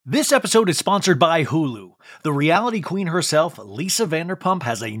This episode is sponsored by Hulu. The reality queen herself, Lisa Vanderpump,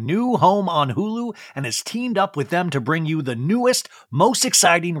 has a new home on Hulu and has teamed up with them to bring you the newest, most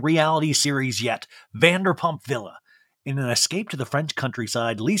exciting reality series yet, Vanderpump Villa. In an escape to the French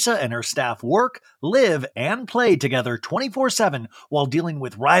countryside, Lisa and her staff work, live, and play together 24/7 while dealing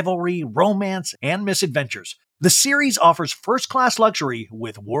with rivalry, romance, and misadventures. The series offers first-class luxury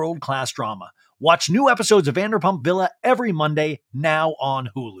with world-class drama. Watch new episodes of Vanderpump Villa every Monday, now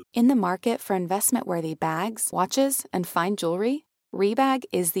on Hulu. In the market for investment-worthy bags, watches, and fine jewelry, RHOBH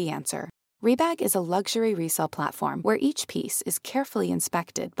is the answer. RHOBH is a luxury resale platform where each piece is carefully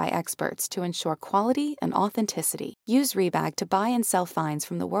inspected by experts to ensure quality and authenticity. Use RHOBH to buy and sell finds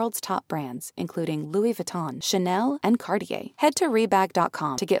from the world's top brands, including Louis Vuitton, Chanel, and Cartier. Head to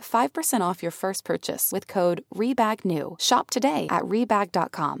RHOBH.com to get 5% off your first purchase with code RHOBHNEW. Shop today at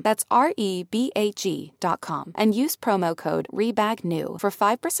RHOBH.com. That's REBAG.com. And use promo code RHOBHNEW for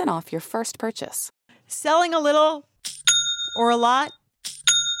 5% off your first purchase. Selling a little or a lot?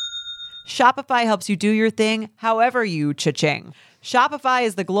 Shopify helps you do your thing however you cha-ching. Shopify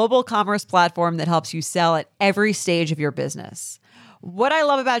is the global commerce platform that helps you sell at every stage of your business. What I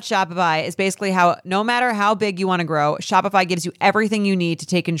love about Shopify is basically how no matter how big you want to grow, Shopify gives you everything you need to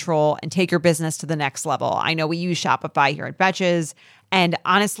take control and take your business to the next level. I know we use Shopify here at Betches, and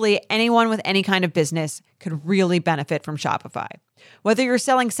honestly, anyone with any kind of business could really benefit from Shopify. Whether you're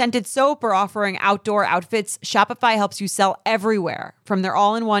selling scented soap or offering outdoor outfits, Shopify helps you sell everywhere, from their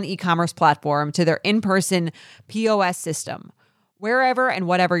all-in-one e-commerce platform to their in-person POS system. Wherever and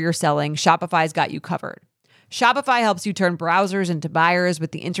whatever you're selling, Shopify's got you covered. Shopify helps you turn browsers into buyers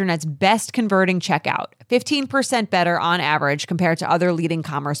with the internet's best converting checkout, 15% better on average compared to other leading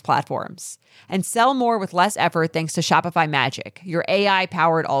commerce platforms. And sell more with less effort thanks to Shopify Magic, your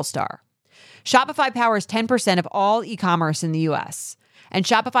AI-powered all-star. Shopify powers 10% of all e-commerce in the U.S., and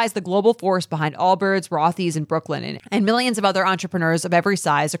Shopify is the global force behind Allbirds, Rothy's, and Brooklyn, and millions of other entrepreneurs of every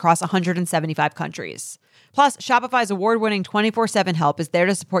size across 175 countries. Plus, Shopify's award-winning 24/7 help is there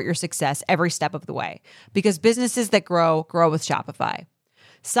to support your success every step of the way, because businesses that grow, grow with Shopify.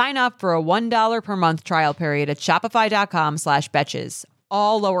 Sign up for a $1 per month trial period at shopify.com/betches,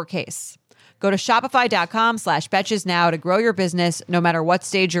 all lowercase. Go to shopify.com/betches now to grow your business no matter what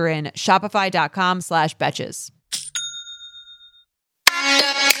stage you're in. Shopify.com/betches.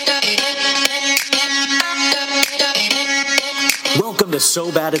 Welcome to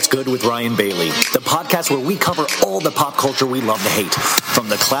So Bad It's Good with Ryan Bailey, the podcast where we cover all the pop culture we love to hate, from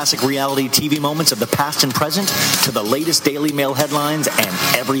the classic reality TV moments of the past and present to the latest Daily Mail headlines and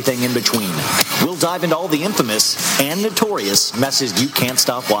everything in between. We'll dive into all the infamous and notorious messes you can't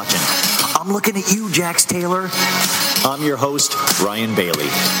stop watching. I'm looking at you, Jax Taylor. I'm your host, Ryan Bailey.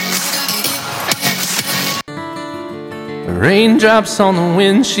 Raindrops on the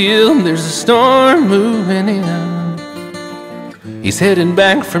windshield, there's a storm moving in. He's headed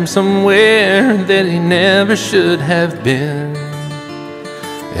back from somewhere that he never should have been.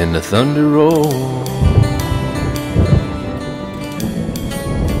 And the thunder rolls,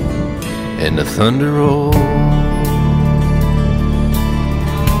 and the thunder rolls.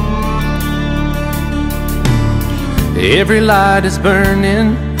 Every light is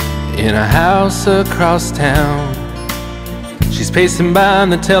burning in a house across town. She's pacing by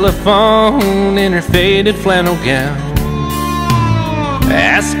the telephone in her faded flannel gown,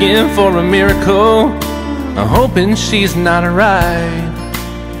 asking for a miracle, hoping she's not alright,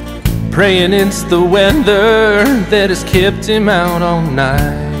 praying it's the weather that has kept him out all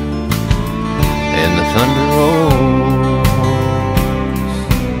night. And the thunder rolls,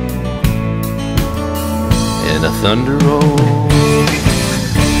 and the thunder rolls,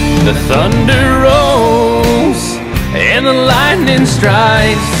 the thunder rolls, and the lightning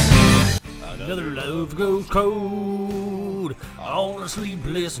strikes. Another love goes cold on a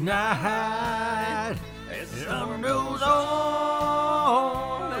sleepless night. As the sun goes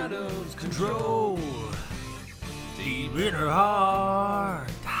on, it loses control. Deep in her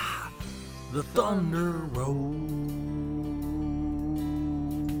heart, the thunder rolls.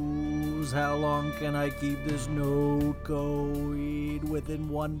 How long can I keep this note going? Within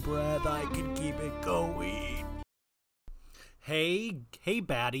one breath, I can keep it going. Hey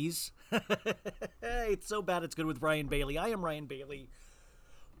baddies. It's So Bad It's Good with Ryan Bailey. I am Ryan Bailey.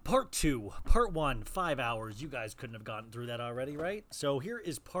 Part 2. Part 1, 5 hours. You guys couldn't have gotten through that already, right? So here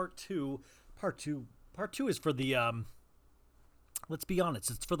is part 2. Part 2 is for the, let's be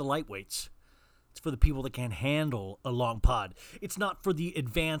honest, it's for the lightweights. It's for the people that can't handle a long pod. It's not for the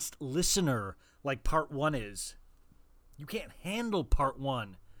advanced listener like part 1 is. You can't handle part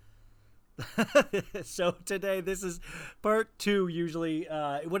 1. So today, this is part 2. Usually,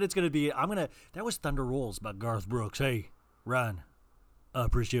 what it's going to be, that was Thunder Rolls by Garth Brooks. Hey, Ryan, I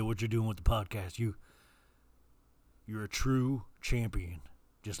appreciate what you're doing with the podcast. You're a true champion,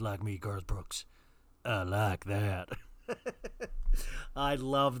 just like me, Garth Brooks. I like that. I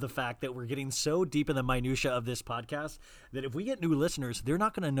love the fact that we're getting so deep in the minutia of this podcast that if we get new listeners, they're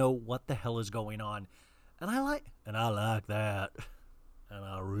not going to know what the hell is going on. And I like that. And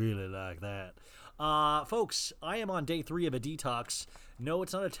I really like that. Folks, I am on day 3 of a detox. No,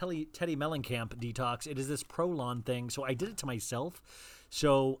 it's not a Teddy Mellencamp detox. It is this Prolon thing. So I did it to myself.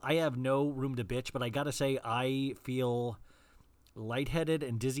 So I have no room to bitch. But I got to say, I feel lightheaded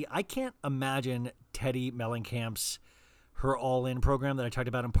and dizzy. I can't imagine Teddy Mellencamp's her all-in program that I talked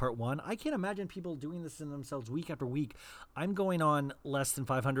about in part 1. I can't imagine people doing this in themselves week after week. I'm going on less than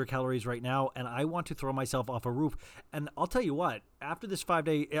 500 calories right now, and I want to throw myself off a roof. And I'll tell you what, after this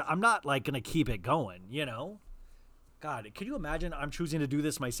 5-day, I'm not like going to keep it going, you know? God, could you imagine I'm choosing to do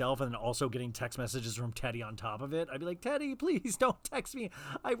this myself and then also getting text messages from Teddy on top of it? I'd be like, Teddy, please don't text me.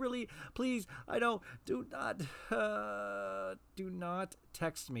 Do not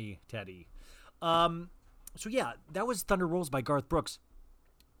text me, Teddy. So yeah, that was Thunder Rolls by Garth Brooks.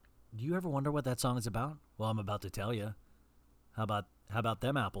 Do you ever wonder what that song is about? Well, I'm about to tell you. How about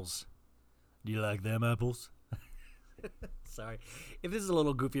them apples? Do you like them apples? Sorry. If this is a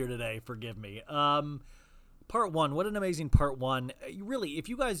little goofier today, forgive me. Part 1, what an amazing part 1. Really, if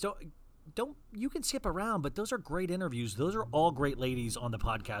you guys don't you can skip around, but those are great interviews. Those are all great ladies on the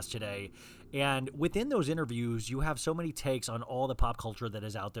podcast today. And within those interviews, you have so many takes on all the pop culture that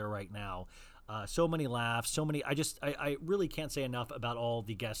is out there right now. So many laughs, so many. I really can't say enough about all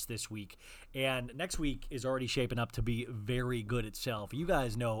the guests this week. And next week is already shaping up to be very good itself. You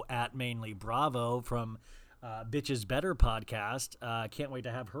guys know at Mainly Bravo from Bitches Better podcast. Can't wait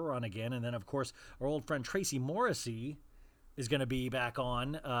to have her on again. And then, of course, our old friend Tracy Morrissey is going to be back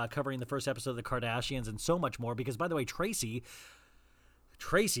on covering the first episode of the Kardashians and so much more. Because, by the way, Tracy,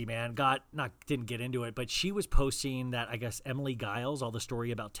 man, didn't get into it, but she was posting that, I guess, Emily Giles, all the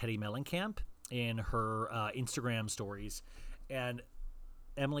story about Teddy Mellencamp in her Instagram stories. And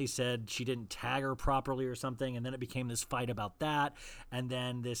Emily said she didn't tag her properly or something, and then it became this fight about that. And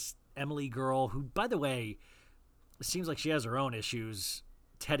then this Emily girl, who, by the way, seems like she has her own issues,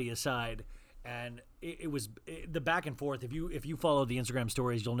 Teddy aside. And it was the back and forth. If you follow the Instagram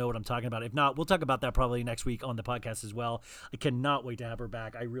stories, you'll know what I'm talking about. If not, we'll talk about that probably next week on the podcast as well. I cannot wait to have her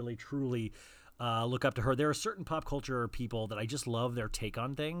back. I really, truly look up to her. There are certain pop culture people that I just love their take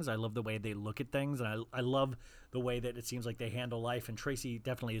on things. I love the way they look at things, and I love the way that it seems like they handle life. And Tracy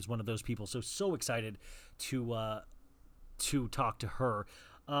definitely is one of those people. So excited to talk to her.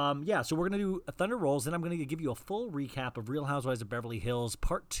 So we're going to do Thunder Rolls, then I'm going to give you a full recap of Real Housewives of Beverly Hills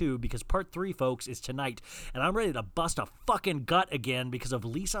Part 2, because Part 3, folks, is tonight, and I'm ready to bust a fucking gut again because of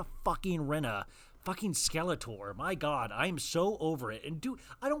Lisa fucking Rinna. Fucking Skeletor. My God, I'm so over it. And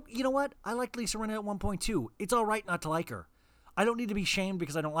you know what? I liked Lisa Rinna at one point too. It's all right not to like her. I don't need to be shamed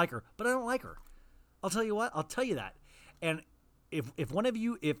because I don't like her, but I don't like her. I'll tell you what, I'll tell you that. And if one of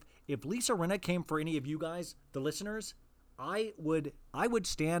you, if Lisa Rinna came for any of you guys, the listeners, I would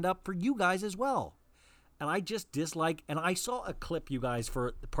stand up for you guys as well. And I just dislike, and I saw a clip, you guys,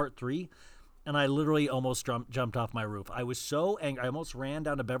 for Part 3, and I literally almost jumped off my roof. I was so angry. I almost ran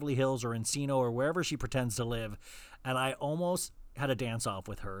down to Beverly Hills or Encino or wherever she pretends to live, and I almost had a dance-off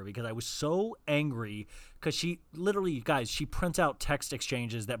with her because I was so angry because she literally, guys, she prints out text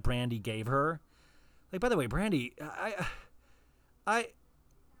exchanges that Brandy gave her. Like, by the way, Brandy,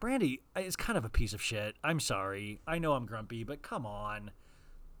 Brandy is kind of a piece of shit. I'm sorry. I know I'm grumpy, but come on.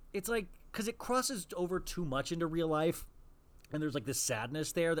 It's like, because it crosses over too much into real life. And there's like this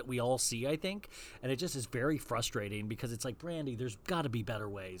sadness there that we all see, I think. And it just is very frustrating because it's like, Brandy, there's got to be better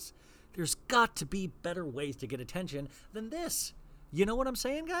ways. There's got to be better ways to get attention than this. You know what I'm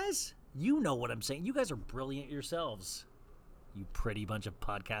saying, guys? You know what I'm saying. You guys are brilliant yourselves. You pretty bunch of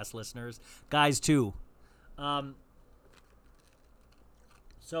podcast listeners. Guys, too.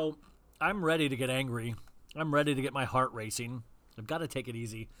 So I'm ready to get angry. I'm ready to get my heart racing. I've got to take it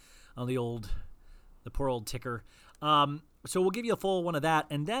easy on the poor old ticker. So we'll give you a full one of that.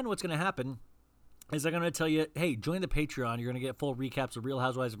 And then what's going to happen is I'm going to tell you, hey, join the Patreon. You're going to get full recaps of Real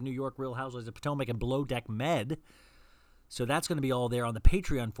Housewives of New York, Real Housewives of Potomac, and Below Deck Med. So that's going to be all there on the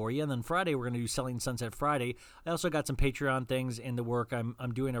Patreon for you. And then Friday, we're going to do Selling Sunset Friday. I also got some Patreon things in the work. I'm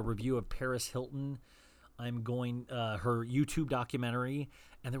doing a review of Paris Hilton. I'm going her YouTube documentary.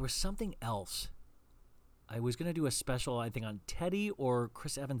 And there was something else. I was going to do a special, I think, on Teddy or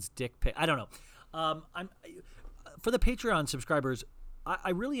Chris Evans' dick pic. I don't know. For the Patreon subscribers,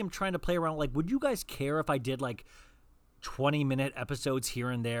 I really am trying to play around. Like, would you guys care if I did like 20-minute episodes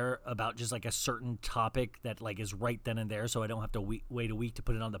here and there about just like a certain topic that like is right then and there, so I don't have to wait a week to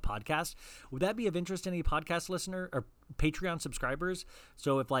put it on the podcast? Would that be of interest to any podcast listener or Patreon subscribers?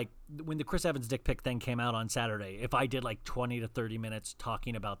 So if like when the Chris Evans dick pic thing came out on Saturday, if I did like 20 to 30 minutes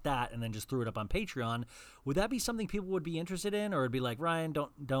talking about that and then just threw it up on Patreon, would that be something people would be interested in? Or it'd be like, Ryan,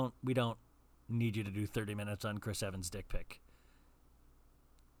 we don't need you to do 30 minutes on Chris Evans dick pic.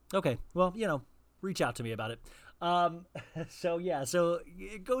 Okay, well, reach out to me about it. So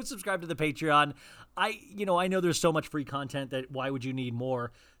go subscribe to the Patreon. I know there's so much free content that why would you need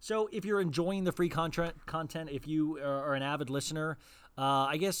more? So if you're enjoying the free content, if you are an avid listener,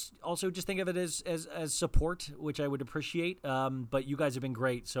 I guess also just think of it as support, which I would appreciate. But you guys have been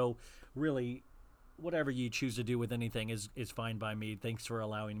great. So really, whatever you choose to do with anything is fine by me. Thanks for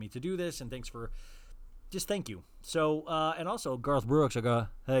allowing me to do this. And thank you. So, and also Garth Brooks, I go,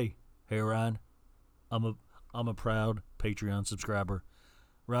 hey Ryan, I'm a proud Patreon subscriber.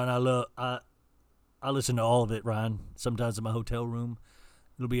 Ryan, I listen to all of it, Ryan. Sometimes in my hotel room,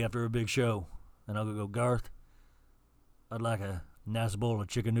 it'll be after a big show, and I'll go, Garth, I'd like a nice bowl of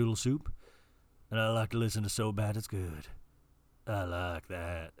chicken noodle soup, and I like to listen to So Bad It's Good. I like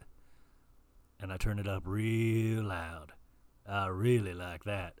that. And I turn it up real loud. I really like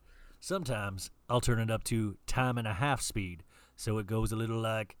that. Sometimes I'll turn it up to time and a half speed, so it goes a little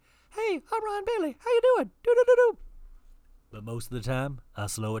like, hey, I'm Ryan Bailey. How you doing? Do-do-do-do. But most of the time, I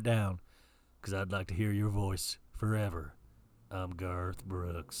slow it down because I'd like to hear your voice forever. I'm Garth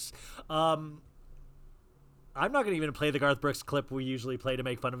Brooks. I'm not going to even play the Garth Brooks clip we usually play to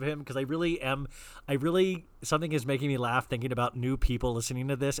make fun of him because something is making me laugh thinking about new people listening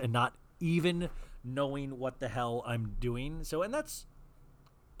to this and not even knowing what the hell I'm doing. So, and that's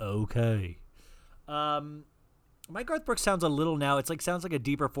okay. My Garth Brooks sounds a little now. It's like sounds like a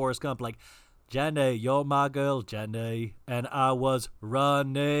deeper Forrest Gump, like Jenny, you're my girl, Jenny, and I was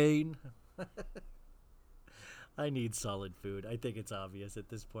running. I need solid food. I think it's obvious at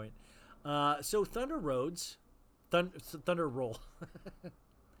this point. So Thunder Roads, Thunder Roll.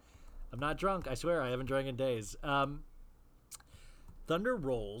 I'm not drunk. I swear I haven't drank in days. Thunder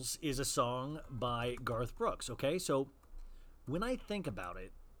Rolls is a song by Garth Brooks. Okay, so when I think about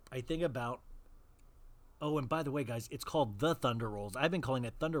it, I think about. Oh, and by the way, guys, it's called The Thunder Rolls. I've been calling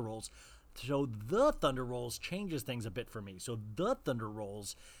it Thunder Rolls. So The Thunder Rolls changes things a bit for me. So The Thunder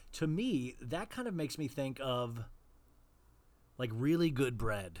Rolls, to me, that kind of makes me think of like really good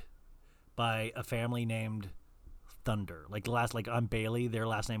bread by a family named Thunder. Like I'm Bailey, their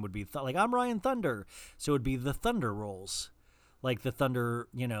last name would be like I'm Ryan Thunder. So it would be The Thunder Rolls. Like the Thunder,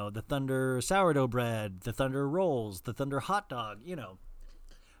 the Thunder sourdough bread, the Thunder Rolls, the Thunder hot dog,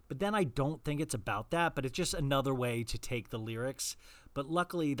 But then I don't think it's about that, but it's just another way to take the lyrics. But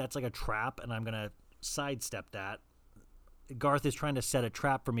luckily, that's like a trap, and I'm going to sidestep that. Garth is trying to set a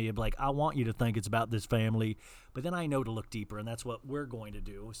trap for me of like, I want you to think it's about this family, but then I know to look deeper, and that's what we're going to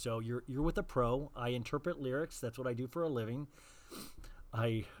do. So you're with a pro. I interpret lyrics. That's what I do for a living.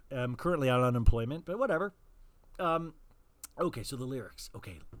 I am currently on unemployment, but whatever. Okay, so the lyrics.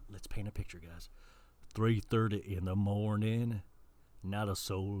 Okay, let's paint a picture, guys. 3:30 in the morning. Not a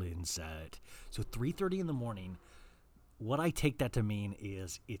soul in sight. So 3:30 in the morning, what I take that to mean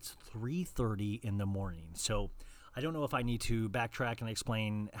is it's 3:30 in the morning. So I don't know if I need to backtrack and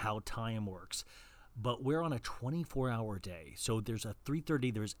explain how time works, but we're on a 24-hour day. So there's a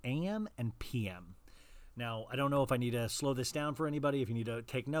 3:30, there's AM and PM. Now, I don't know if I need to slow this down for anybody, if you need to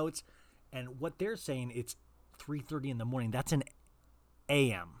take notes. And what they're saying, it's 3:30 in the morning. That's an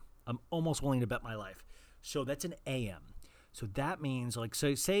AM. I'm almost willing to bet my life. So that's an AM. So that means, like,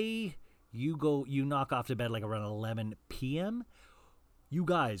 so say you knock off to bed like around 11 p.m. You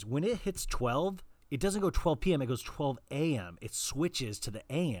guys, when it hits 12, it doesn't go 12 p.m., it goes 12 a.m. It switches to the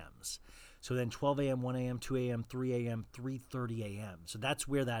a.m.s. So then 12 a.m., 1 a.m., 2 a.m., 3 a.m., 3:30 a.m. So that's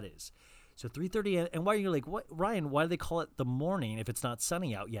where that is. So 3:30, and why are you like, what, Ryan, why do they call it the morning if it's not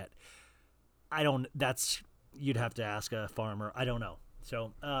sunny out yet? You'd have to ask a farmer. I don't know.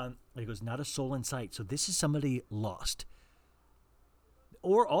 So he goes, not a soul in sight. So this is somebody lost.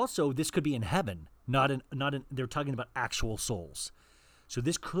 Or also, this could be in heaven, not in. They're talking about actual souls. So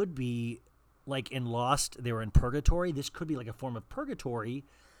this could be like in Lost, they were in purgatory. This could be like a form of purgatory,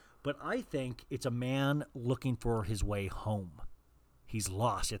 but I think it's a man looking for his way home. He's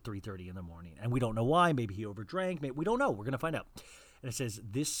lost at 3:30 in the morning, and we don't know why. Maybe he overdrank. Maybe we don't know. We're gonna find out. And it says,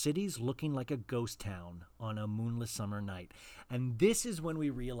 this city's looking like a ghost town on a moonless summer night. And this is when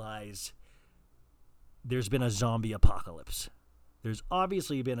we realize there's been a zombie apocalypse. There's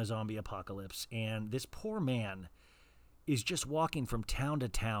obviously been a zombie apocalypse, and this poor man is just walking from town to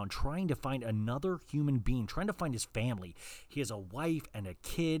town trying to find another human being, trying to find his family. He has a wife and a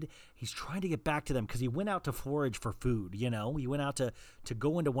kid. He's trying to get back to them because he went out to forage for food, He went out to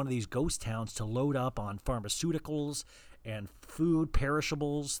go into one of these ghost towns to load up on pharmaceuticals and food,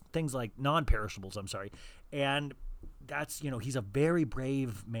 perishables, things like non-perishables, I'm sorry. And that's, he's a very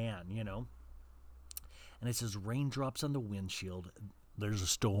brave man, And it says raindrops on the windshield. There's a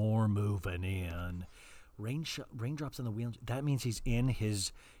storm moving in. Raindrops on the wheel. That means he's in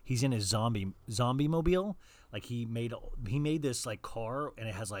his zombie mobile. Like he made this like car, and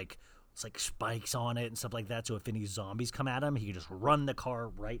it has like spikes on it and stuff like that. So if any zombies come at him, he can just run the car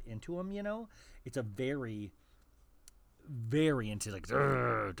right into them. It's a very, very into like,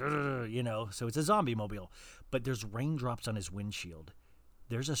 So it's a zombie mobile, but there's raindrops on his windshield.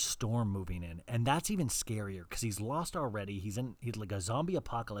 There's a storm moving in, and that's even scarier because he's lost already. He's like a zombie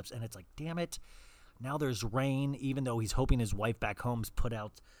apocalypse, and it's like, damn it. Now there's rain, even though he's hoping his wife back home's put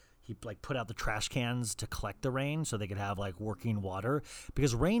out the trash cans to collect the rain so they could have like working water.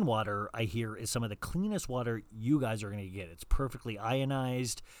 Because rainwater, I hear, is some of the cleanest water you guys are going to get. It's perfectly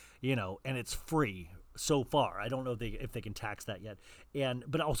ionized, and it's free so far. I don't know if they can tax that yet.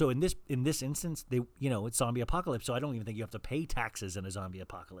 But also in this instance, it's zombie apocalypse, so I don't even think you have to pay taxes in a zombie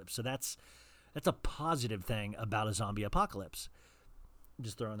apocalypse. So that's a positive thing about a zombie apocalypse.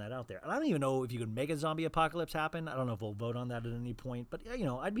 Just throwing that out there. And I don't even know if you could make a zombie apocalypse happen. I don't know if we'll vote on that at any point, but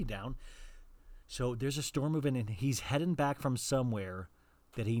I'd be down. So there's a storm moving in. He's heading back from somewhere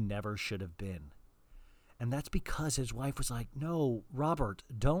that he never should have been. And that's because his wife was like, no, Robert,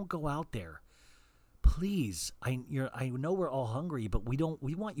 don't go out there. Please. I know we're all hungry, but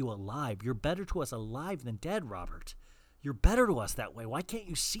we want you alive. You're better to us alive than dead, Robert. You're better to us that way. Why can't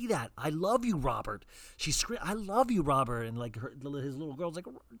you see that? I love you, Robert. She screamed, I love you, Robert. And like his little girl's like,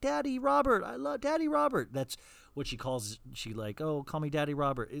 Daddy Robert. I love Daddy Robert. That's what she calls. She like, oh, call me Daddy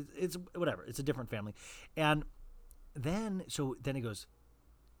Robert. It's whatever. It's a different family. And then he goes,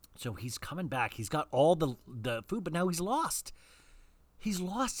 so he's coming back. He's got all the food, but now he's lost. He's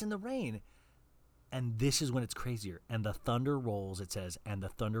lost in the rain. And this is when it's crazier. And the thunder rolls, it says, and the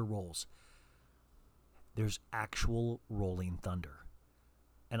thunder rolls. There's actual rolling thunder.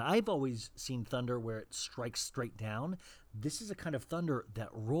 And I've always seen thunder where it strikes straight down. This is a kind of thunder that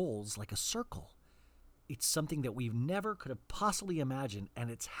rolls like a circle. It's something that we've never could have possibly imagined, and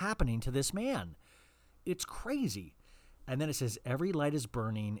it's happening to this man. It's crazy. And then it says, every light is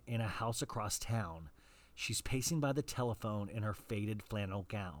burning in a house across town. She's pacing by the telephone in her faded flannel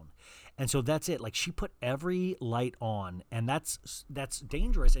gown. And so that's it. Like, she put every light on, and that's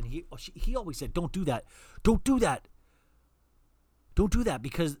dangerous. And he always said, don't do that. Don't do that. Don't do that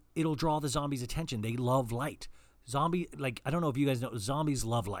because it'll draw the zombies' attention. They love light. I don't know if you guys know, zombies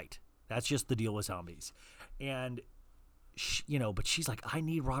love light. That's just the deal with zombies. And, but she's like, I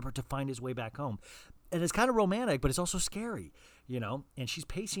need Robert to find his way back home. And it's kind of romantic, but it's also scary, And she's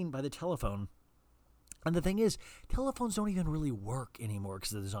pacing by the telephone. And the thing is, telephones don't even really work anymore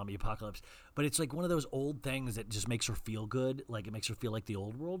because of the zombie apocalypse. But it's like one of those old things that just makes her feel good. Like it makes her feel like the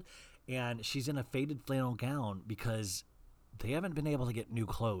old world. And she's in a faded flannel gown because they haven't been able to get new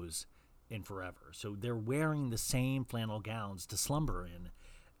clothes in forever. So they're wearing the same flannel gowns to slumber in.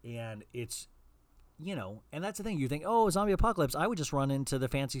 And it's, and that's the thing. You think, oh, zombie apocalypse, I would just run into the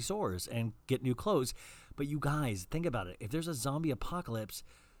fancy stores and get new clothes. But you guys, think about it. If there's a zombie apocalypse,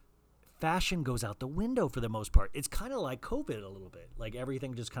 fashion goes out the window for the most part. It's kind of like COVID a little bit. Like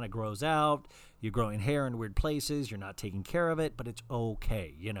everything just kind of grows out. You're growing hair in weird places. You're not taking care of it, but it's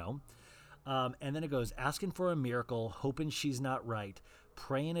okay, And then it goes, asking for a miracle, hoping she's not right,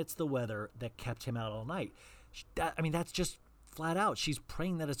 praying it's the weather that kept him out all night. That's just flat out. She's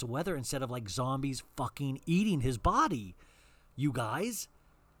praying that it's the weather instead of like zombies fucking eating his body. You guys,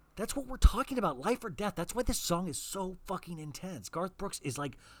 that's what we're talking about. Life or death. That's why this song is so fucking intense. Garth Brooks is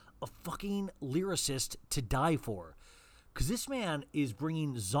like a fucking lyricist to die for, because this man is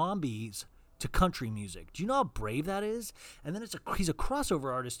bringing zombies to country music. Do you know how brave that is? And then he's a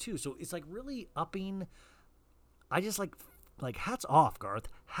crossover artist too, so it's like really upping. I just like hats off, Garth.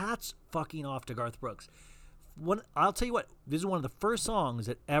 Hats fucking off to Garth Brooks. I'll tell you what, this is one of the first songs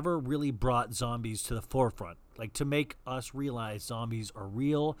that ever really brought zombies to the forefront, like to make us realize zombies are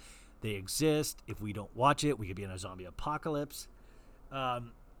real, they exist. If we don't watch it, we could be in a zombie apocalypse.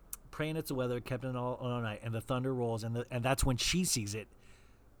 Praying it's the weather, kept it all night, and the thunder rolls, and that's when she sees it.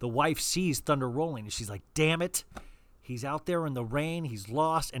 The wife sees thunder rolling, and she's like, damn it, he's out there in the rain, he's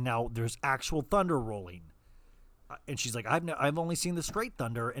lost, and now there's actual thunder rolling. And she's like, I've only seen the straight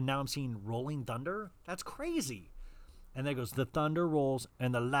thunder, and now I'm seeing rolling thunder? That's crazy. And then it goes, the thunder rolls,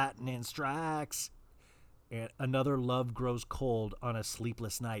 and the lightning strikes. and another love grows cold on a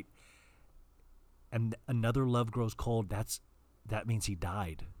sleepless night. And another love grows cold. That means he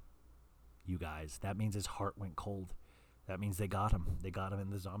died, you guys. That means his heart went cold. That means they got him. They got him in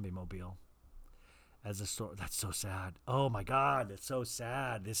the zombie mobile. As a story, that's so sad. Oh my God, it's so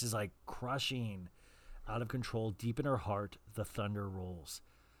sad. This is like crushing, out of control. Deep in her heart, the thunder rolls.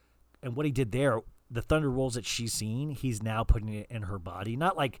 And what he did there, the thunder rolls that she's seen, he's now putting it in her body.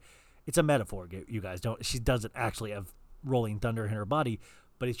 Not like it's a metaphor, you guys. She doesn't actually have rolling thunder in her body,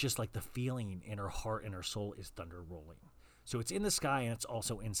 but it's just like the feeling in her heart and her soul is thunder rolling. So it's in the sky and it's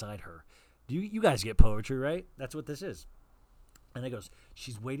also inside her. Do you guys get poetry, right? That's what this is. And it goes,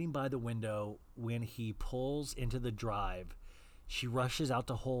 she's waiting by the window when he pulls into the drive. She rushes out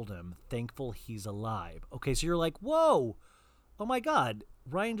to hold him, thankful he's alive. Okay, so you're like, whoa, oh my God,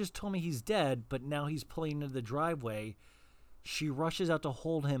 Ryan just told me he's dead, but now he's pulling into the driveway. She rushes out to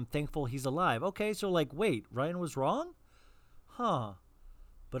hold him, thankful he's alive. Okay, so like, wait, Ryan was wrong? Huh.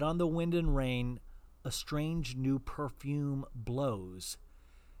 But on the wind and rain, a strange new perfume blows,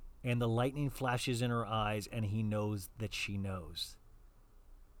 and the lightning flashes in her eyes, and he knows that she knows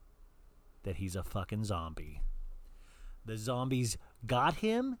that he's a fucking zombie. The zombies got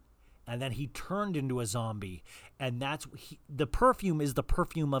him, and then he turned into a zombie, and that's the perfume is the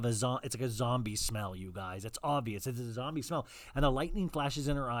perfume of a zombie. It's like a zombie smell, you guys. It's obvious. It's a zombie smell, and the lightning flashes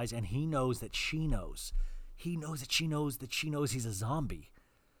in her eyes, and he knows that she knows. He knows that she knows that she knows he's a zombie.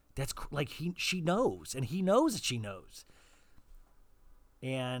 That's like she knows, and he knows that she knows.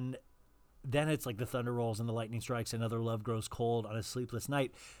 And then it's like the thunder rolls and the lightning strikes, another love grows cold on a sleepless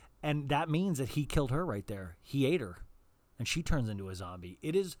night. And that means that he killed her right there. He ate her, and she turns into a zombie.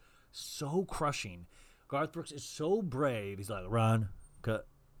 It is so crushing. Garth Brooks is so brave. He's like, run.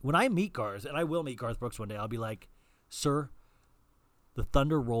 When I meet Garth, and I will meet Garth Brooks one day, I'll be like, sir, the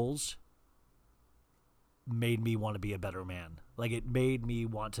thunder rolls made me want to be a better man. Like, it made me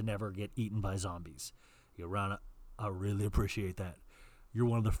want to never get eaten by zombies. You know, Ron, I really appreciate that. You're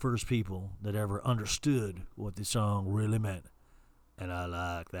one of the first people that ever understood what this song really meant. And I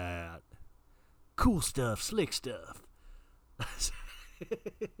like that. Cool stuff, slick stuff.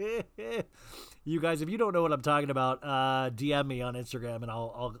 You guys, if you don't know what I'm talking about, DM me on Instagram and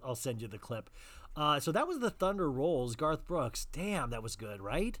I'll send you the clip. So that was the Thunder Rolls, Garth Brooks. Damn, that was good,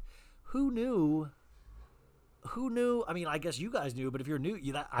 right? Who knew? I mean, I guess you guys knew, but if you're new,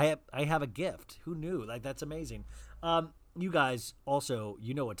 I have a gift. Who knew? Like, that's amazing. You guys also,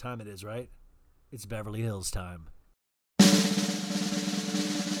 you know what time it is, right? It's Beverly Hills time.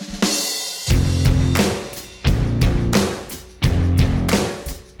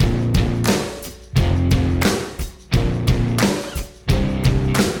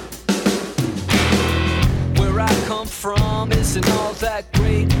 From isn't all that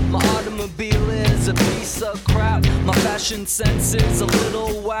great. My automobile is a piece of crap. My fashion sense is a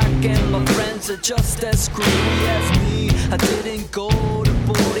little whack, and my friends are just as screwy as me. I didn't go to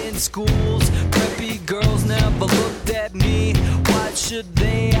boarding schools. Preppy girls never looked at me. Why should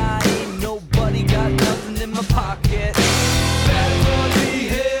they? I ain't nobody, got nothing in my pocket. Beverly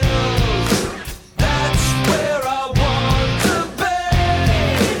Hills, that's where I want to be.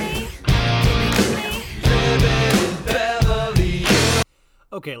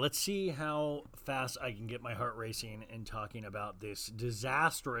 Okay, let's see how fast I can get my heart racing in talking about this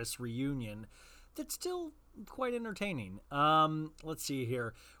disastrous reunion that's still quite entertaining. Let's see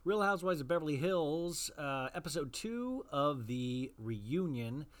here. Real Housewives of Beverly Hills, episode 2 of the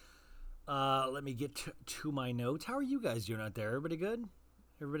reunion. Let me get to my notes. How are you guys doing out there? Everybody good?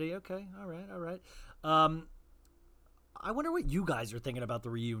 Everybody okay? All right. I wonder what you guys are thinking about the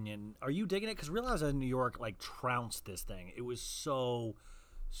reunion. Are you digging it? Because Real Housewives of New York, like, trounced this thing. It was so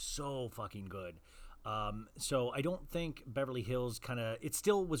fucking good. So I don't think Beverly Hills it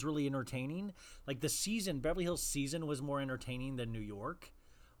still was really entertaining. Like, the season, Beverly Hills season was more entertaining than New York,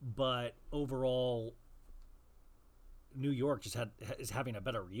 but overall New York is having a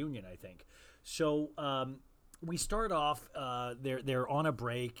better reunion, I think. So we start off, they're on a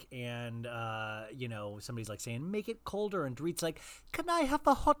break, and somebody's like saying, make it colder, and Dorit's like, can I have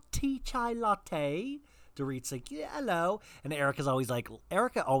a hot tea chai latte? Dorit's like, yeah, hello. And Erica always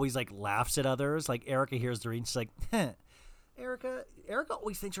laughs at others. Like, Erica hears Dorit, and she's like, Erica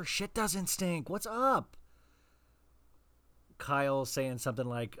always thinks her shit doesn't stink. What's up? Kyle saying something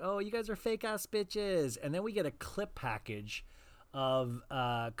like, oh, you guys are fake ass bitches. And then we get a clip package of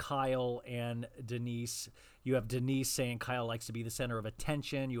Kyle and Denise. You have Denise saying Kyle likes to be the center of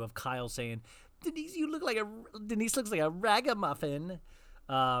attention. You have Kyle saying, Denise looks like a ragamuffin.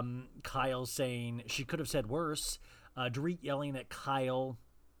 Kyle saying she could have said worse. Dorit yelling at Kyle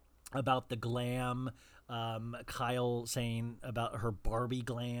about the glam. Kyle saying about her Barbie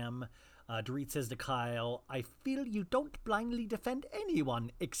glam. Dorit says to Kyle, I feel you don't blindly defend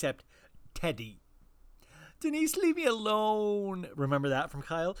anyone except Teddy. Denise, leave me alone. Remember that from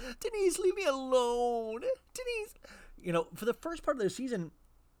Kyle? Denise, leave me alone. Denise. You know, for the first part of the season,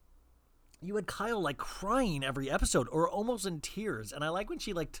 you had Kyle like crying every episode or almost in tears. And I like when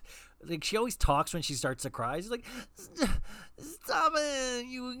she like she always talks when she starts to cry. She's like, stop it,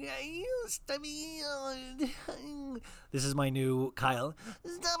 you guys. Stop it. This is my new Kyle.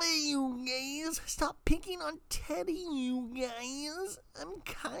 Stop it, you guys. Stop picking on Teddy, you guys. I'm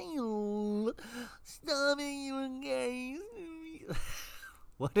Kyle. Stop it, you guys.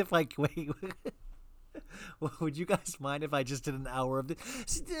 What if I wait? Would you guys mind if I just did an hour of this?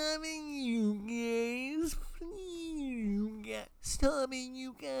 Stop it, you guys. Please. Stop it,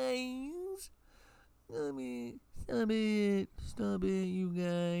 you guys. Stop it. Stop it. Stop it, you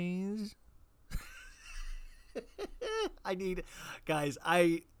guys.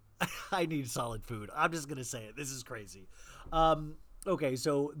 I need solid food. I'm just going to say it. This is crazy. Okay,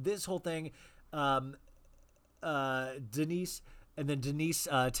 so this whole thing, Denise... And then Denise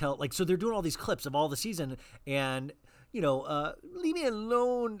so they're doing all these clips of all the season, and leave me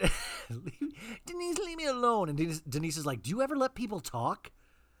alone. Denise, leave me alone. And Denise is like, do you ever let people talk?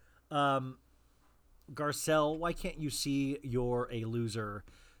 Garcelle, why can't you see you're a loser?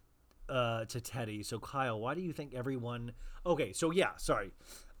 To Teddy. So Kyle, why do you think everyone? Okay, so yeah, sorry.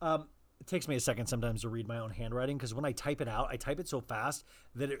 It takes me a second sometimes to read my own handwriting because when I type it out, I type it so fast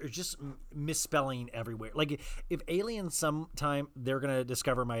that it's just misspelling everywhere. Like if aliens sometime they're gonna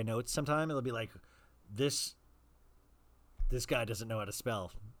discover my notes sometime, it'll be like this guy doesn't know how to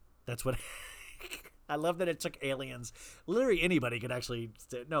spell. That's what I love that it took aliens. Literally anybody could actually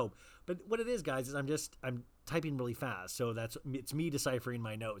no. But what it is, guys, is I'm typing really fast, so it's me deciphering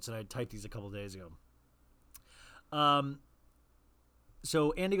my notes, and I typed these a couple of days ago.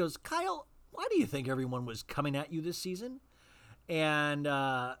 So Andy goes, Kyle, why do you think everyone was coming at you this season? And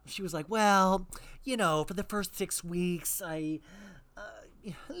she was like, well, for the first 6 weeks, leave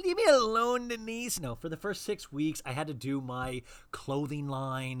me alone, Denise. No, for the first 6 weeks, I had to do my clothing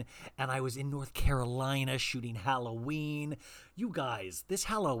line, and I was in North Carolina shooting Halloween. You guys, this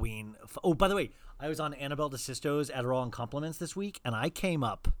Halloween. Oh, by the way, I was on Annabelle DeSisto's Adderall and Compliments this week, and I came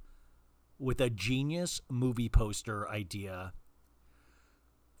up with a genius movie poster idea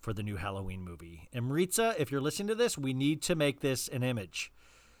for the new Halloween movie. And Maritza, if you're listening to this, we need to make this an image.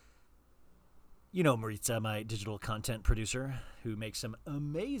 You know Maritza, my digital content producer, who makes some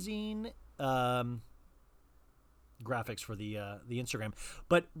amazing graphics for the Instagram.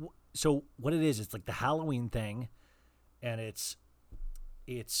 But so what it is, it's like the Halloween thing, and it's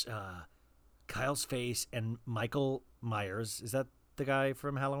Kyle's face and Michael Myers. Is that the guy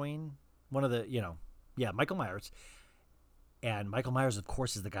from Halloween? One of the, Michael Myers. And Michael Myers, of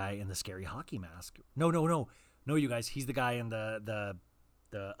course, is the guy in the scary hockey mask. No, you guys. He's the guy in the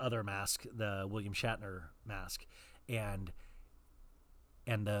other mask, the William Shatner mask, and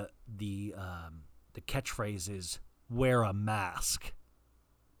the catchphrase is "wear a mask."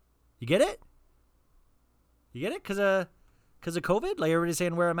 You get it? You get it? Because of COVID, like everybody's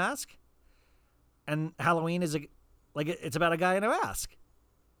saying, wear a mask, and Halloween is it's about a guy in a mask,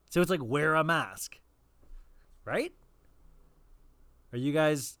 so it's like wear a mask, right? Are you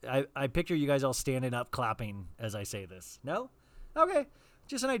guys, I picture you guys all standing up clapping as I say this. No? Okay.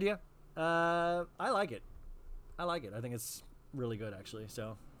 Just an idea. I like it. I think it's really good, actually.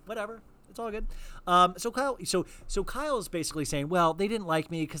 So, whatever. It's all good. So Kyle's basically saying, well, they didn't like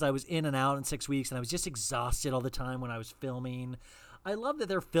me because I was in and out in 6 weeks, and I was just exhausted all the time when I was filming. I love that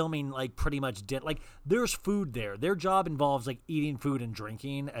they're filming, like, pretty much, there's food there. Their job involves, like, eating food and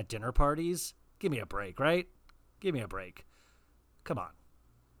drinking at dinner parties. Give me a break, right? Give me a break. Come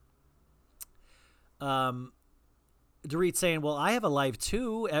on. Dorit's saying, well, I have a life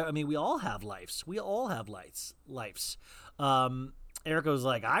too. I mean, we all have lives. Lives. Erica was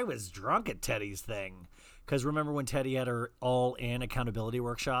like, I was drunk at Teddy's thing. Because remember when Teddy had her all-in accountability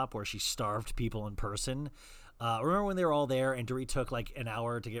workshop where she starved people in person? Remember when they were all there and Dorit took like an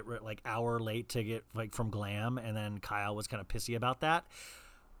hour to get, hour late to get from Glam, and then Kyle was kind of pissy about that?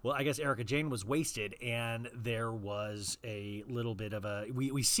 Well, I guess Erica Jane was wasted, and there was a little bit of a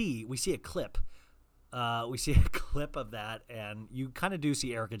we see a clip. We see a clip of that, and you kind of do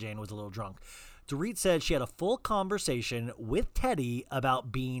see Erica Jane was a little drunk. Dorit said she had a full conversation with Teddy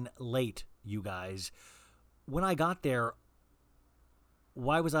about being late, you guys. When I got there,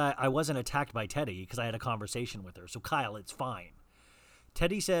 why was I wasn't attacked by Teddy because I had a conversation with her. So Kyle, it's fine.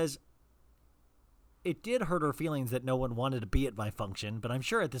 Teddy says, it did hurt her feelings that no one wanted to be at my function, but I'm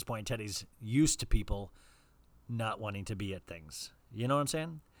sure at this point Teddy's used to people not wanting to be at things. You know what I'm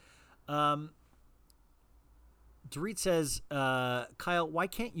saying? Dorit says, Kyle, why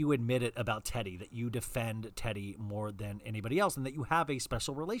can't you admit it about Teddy, that you defend Teddy more than anybody else and that you have a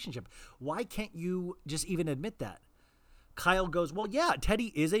special relationship? Why can't you just even admit that? Kyle goes, well, yeah,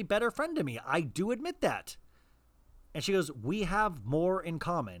 Teddy is a better friend to me. I do admit that. And she goes, we have more in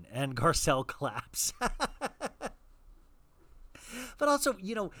common. And Garcelle claps. But also,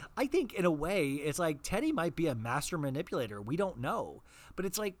 you know, I think in a way, it's like Teddy might be a master manipulator. We don't know. But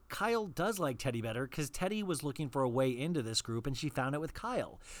it's like Kyle does like Teddy better because Teddy was looking for a way into this group and she found it with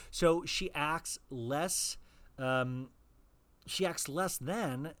Kyle. So she acts less than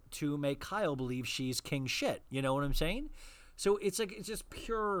to make Kyle believe she's king shit. You know what I'm saying? So it's like, it's just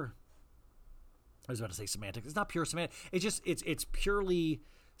pure, I was about to say semantics. It's not pure semantics. It's just, it's purely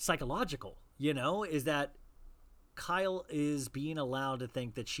psychological, you know, is that Kyle is being allowed to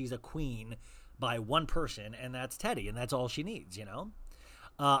think that she's a queen by one person, and that's Teddy, and that's all she needs, you know?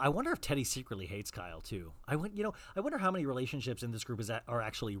 I wonder if Teddy secretly hates Kyle, too. I wonder how many relationships in this group are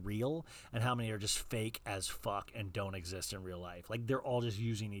actually real and how many are just fake as fuck and don't exist in real life. Like, they're all just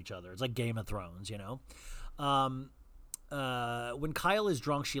using each other. It's like Game of Thrones, you know? When Kyle is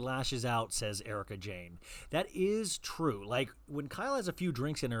drunk, she lashes out, says Erica Jane. That is true. Like, when Kyle has a few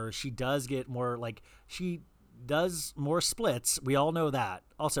drinks in her, she does get more, like, she does more splits. We all know that.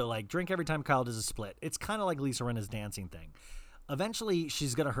 Also, like, drink every time Kyle does a split. It's kind of like Lisa Rinna's dancing thing. Eventually,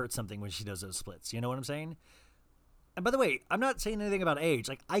 she's going to hurt something when she does those splits. You know what I'm saying? And by the way, I'm not saying anything about age.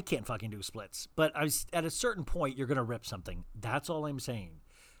 Like, I can't fucking do splits. But at a certain point, you're going to rip something. That's all I'm saying.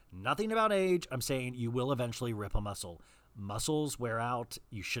 Nothing about age. I'm saying you will eventually rip a muscle. Muscles wear out.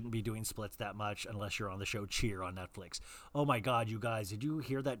 You shouldn't be doing splits that much unless you're on the show Cheer on Netflix. Oh my God, you guys, did you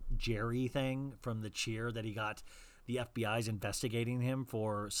hear that Jerry thing from the Cheer that he got the FBI's investigating him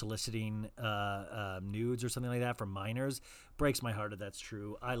for soliciting nudes or something like that from minors? Breaks my heart if that's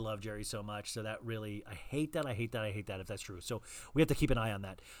true. I love Jerry so much. So that really, I hate that if that's true. So we have to keep an eye on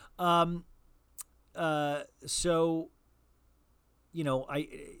that. So, you know,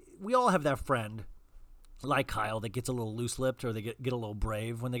 we all have that friend like Kyle that gets a little loose-lipped or they get a little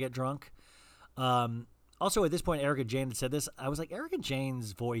brave when they get drunk. Also, at this point, Erica Jane had said this. I was like, Erica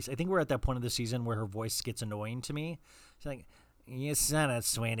Jane's voice, I think we're at that point of the season where her voice gets annoying to me. She's like, you said it,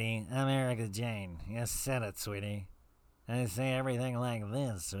 sweetie. I'm Erica Jane. You said it, sweetie. I say everything like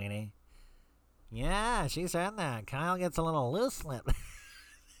this, sweetie. Yeah, she said that. Kyle gets a little loose-lipped.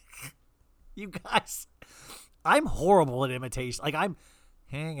 You guys, I'm horrible at imitation. Like,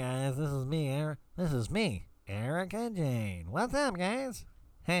 hey guys, this is me, Erica Jane. What's up, guys?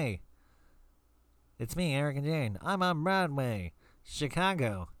 Hey, it's me, Erica Jane. I'm on Broadway,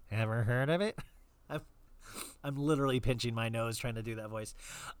 Chicago. Ever heard of it? I'm literally pinching my nose trying to do that voice.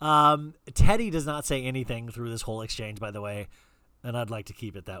 Teddy does not say anything through this whole exchange, by the way, and I'd like to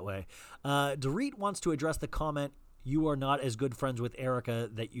keep it that way. Dorit wants to address the comment, you are not as good friends with Erica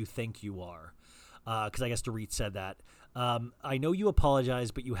that you think you are. Because I guess Dorit said that. I know you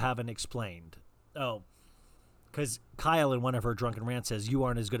apologize, but you haven't explained. Oh, because Kyle in one of her drunken rants says, you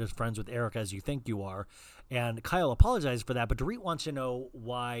aren't as good as friends with Erica as you think you are. And Kyle apologized for that, but Dorit wants to know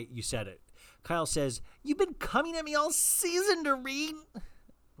why you said it. Kyle says, you've been coming at me all season, Dorit. A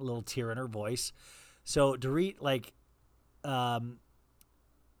little tear in her voice. So Dorit, like, now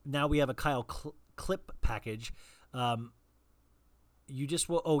we have a Kyle clip package. You just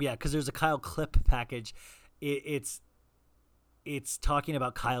will. Oh yeah, because there's a Kyle clip package. It's talking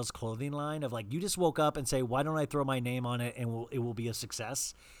about Kyle's clothing line of like, you just woke up and say, why don't I throw my name on it and it will be a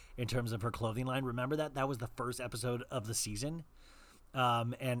success in terms of her clothing line. Remember that was the first episode of the season.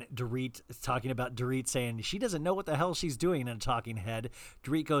 And Dorit is talking about Dorit saying she doesn't know what the hell she's doing in a talking head.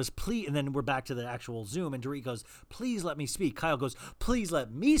 Dorit goes, please, and then we're back to the actual Zoom, and Dorit goes, please let me speak. Kyle goes, please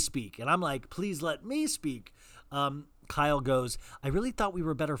let me speak. And I'm like, please let me speak. Kyle goes, I really thought we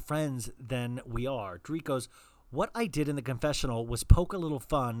were better friends than we are. Dorit goes, what I did in the confessional was poke a little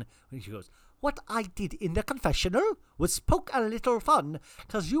fun. And she goes, what I did in the confessional was poke a little fun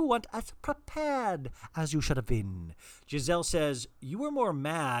because you weren't as prepared as you should have been. Giselle says, you were more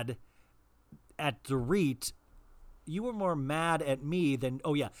mad at Dorit. You were more mad at me than,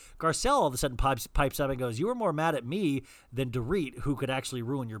 oh yeah. Garcelle all of a sudden pipes up and goes, you were more mad at me than Dorit, who could actually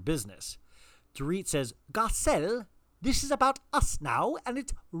ruin your business. Dorit says, Garcelle, this is about us now, and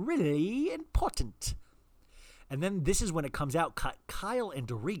it's really important. And then this is when it comes out. Kyle and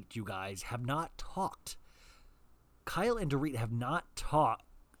Dorit, you guys, have not talked. Kyle and Dorit have not talked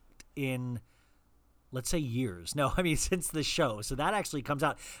in let's say years. No, I mean, since the show. So that actually comes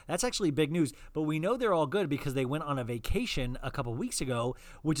out. That's actually big news. But we know they're all good because they went on a vacation a couple weeks ago,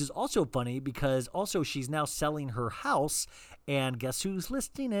 which is also funny because also she's now selling her house. And guess who's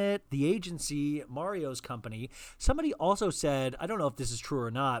listing it? The agency, Mario's company. Somebody also said, I don't know if this is true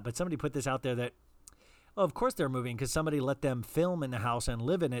or not, but somebody put this out there that, oh, of course they're moving because somebody let them film in the house and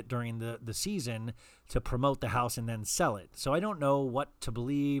live in it during the season to promote the house and then sell it. So I don't know what to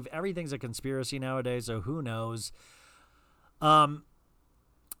believe. Everything's a conspiracy nowadays, so who knows? Dorit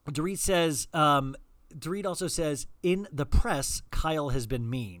also says, in the press, Kyle has been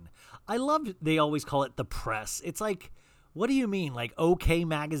mean. I love they always call it the press. It's like, what do you mean? Like OK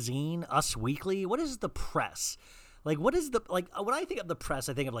Magazine, Us Weekly? What is the press? Like, what is the, like, when I think of the press,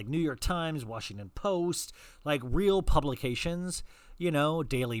 I think of like New York Times, Washington Post, like real publications,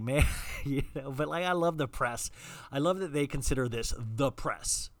 Daily Mail, but like, I love the press. I love that they consider this the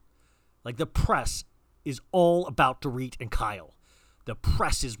press. Like, the press is all about Dorit and Kyle. The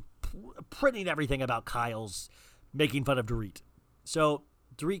press is printing everything about Kyle's making fun of Dorit. So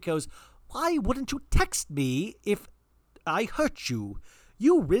Dorit goes, why wouldn't you text me if I hurt you?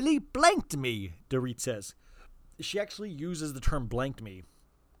 You really blanked me, Dorit says. She actually uses the term blanked me,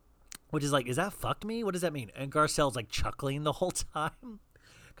 which is like, is that fucked me? What does that mean? And Garcelle's like chuckling the whole time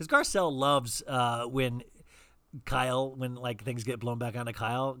because Garcelle loves when like things get blown back onto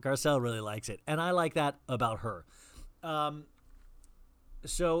Kyle. Garcelle really likes it. And I like that about her.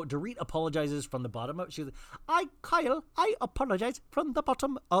 So Dorit apologizes from the bottom of, she's like, Kyle, I apologize from the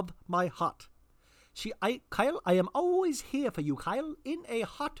bottom of my heart. Kyle, I am always here for you, Kyle, in a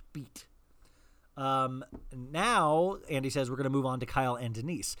heartbeat. Now Andy says we're going to move on to Kyle and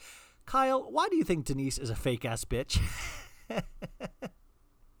Denise. Kyle, why do you think Denise is a fake ass bitch? And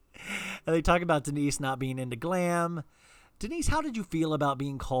they talk about Denise not being into glam. Denise, how did you feel about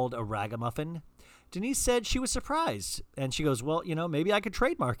being called a ragamuffin? Denise said she was surprised, and she goes, well, maybe I could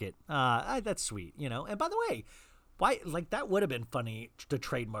trademark it. That's sweet, And by the way, why, like, that would have been funny to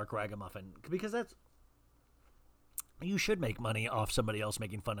trademark ragamuffin, because you should make money off somebody else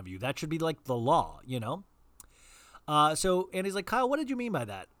making fun of you. That should be like the law, So Andy's like, Kyle, what did you mean by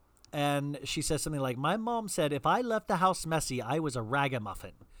that? And she says something like, my mom said if I left the house messy, I was a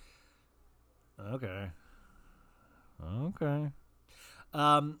ragamuffin. Okay.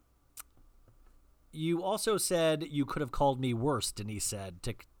 You also said you could have called me worse, Denise says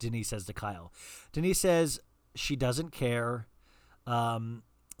to Kyle. Denise says she doesn't care.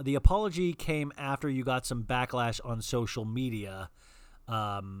 The apology came after you got some backlash on social media,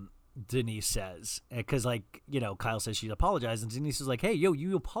 Denise says. Because, Kyle says she apologized, and Denise is like, hey,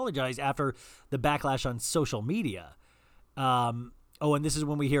 you apologize after the backlash on social media. And this is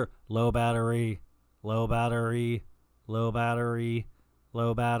when we hear low battery, low battery, low battery,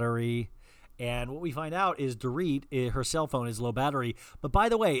 low battery. And what we find out is Dorit, her cell phone is low battery. But by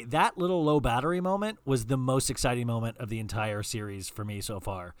the way, that little low battery moment was the most exciting moment of the entire series for me so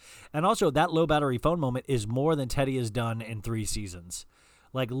far. And also, that low battery phone moment is more than Teddy has done in 3 seasons.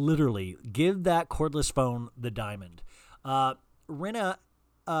 Like, literally, give that cordless phone the diamond. Andy was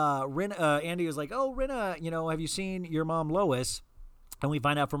like, oh, Rinna, have you seen your mom, Lois? And we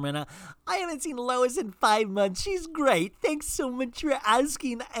find out from Rinna, I haven't seen Lois in 5 months. She's great. Thanks so much for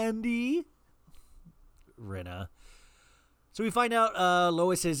asking, Andy. Rinna. So we find out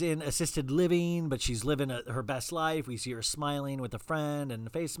Lois is in assisted living, but she's living her best life. We see her smiling with a friend and a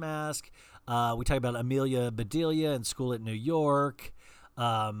face mask. We talk about Amelia Bedelia in school at New York.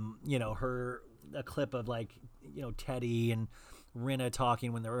 A clip of Teddy and Rinna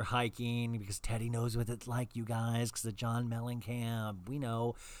talking when they were hiking because Teddy knows what it's like, you guys, because of John Mellencamp. We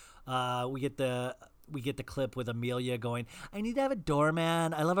know. We get the clip with Amelia going, I need to have a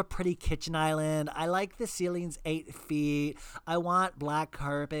doorman. I love a pretty kitchen island. I like the ceiling's 8 feet. I want black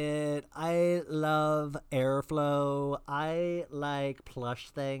carpet. I love airflow. I like plush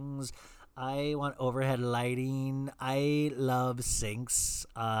things. I want overhead lighting. I love sinks.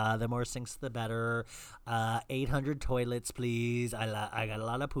 The more sinks, the better. 800 toilets, please. I got a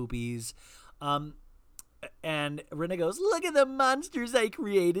lot of poopies. And Rinna goes, look at the monsters I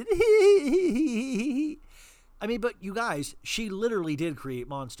created. I mean, but you guys, she literally did create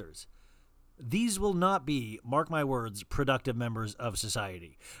monsters. These will not be, mark my words, productive members of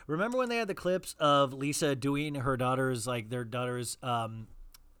society. Remember when they had the clips of Lisa doing their daughter's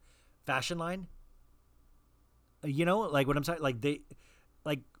fashion line? Like what I'm saying?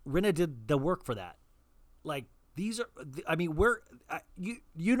 Rinna did the work for that. Like, these are, I mean,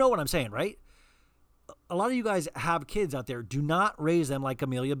 you know what I'm saying, right? A lot of you guys have kids out there. Do not raise them like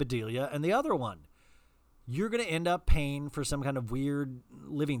Amelia Bedelia and the other one. you're going to end up paying for some kind of weird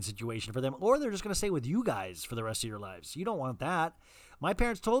living situation for them, or they're just going to stay with you guys for the rest of your lives. You don't want that. My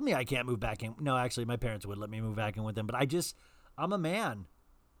parents told me I can't move back in. No, actually, my parents would let me move back in with them, but I'm a man.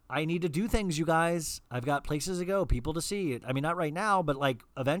 I need to do things, you guys. I've got places to go, people to see. I mean, not right now, but like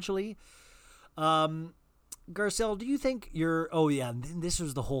eventually. Garcelle, do you think oh yeah, this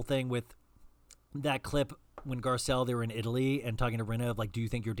was the whole thing with that clip when Garcelle, they were in Italy and talking to Rinna of like, do you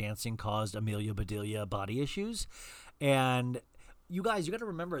think your dancing caused Amelia Bedelia body issues? And you guys, you got to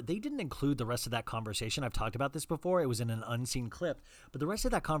remember, they didn't include the rest of that conversation. I've talked about this before. It was in an unseen clip. But the rest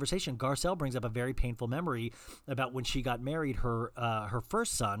of that conversation, Garcelle brings up a very painful memory about when she got married. Her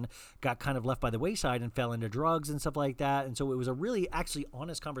first son got kind of left by the wayside and fell into drugs and stuff like that. And so it was a really actually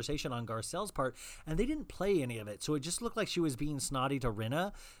honest conversation on Garcelle's part. And they didn't play any of it. So it just looked like she was being snotty to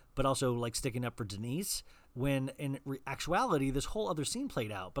Rinna, but also like sticking up for Denise, when in actuality, this whole other scene played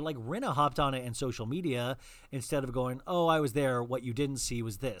out. But like Rinna hopped on it in social media instead of going, oh, I was there. What you didn't see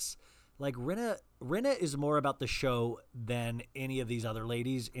was this. Like Rinna is more about the show than any of these other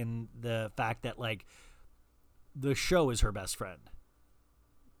ladies, in the fact that like the show is her best friend.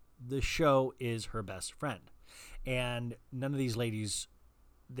 The show is her best friend. And none of these ladies,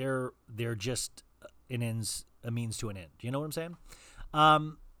 they're just a means to an end. You know what I'm saying?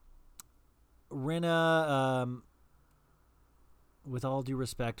 Rinna, with all due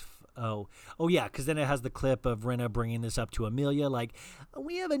respect, oh yeah, because then it has the clip of Rinna bringing this up to Amelia, like,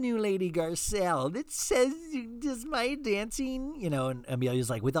 we have a new lady, Garcelle, that says, does my dancing, you know, and Amelia's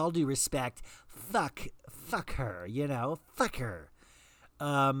like, with all due respect, fuck her, you know, fuck her.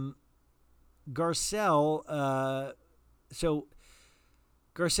 Garcelle, so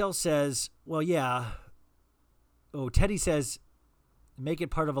Garcelle says, well, yeah, Teddy says, to make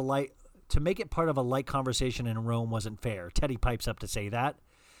it part of a light conversation in Rome wasn't fair. Teddy pipes up to say that.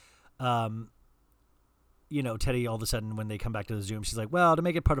 You know, Teddy, all of a sudden, when they come back to the Zoom, she's like, well, to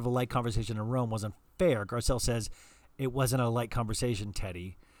make it part of a light conversation in Rome wasn't fair. Garcelle says, it wasn't a light conversation,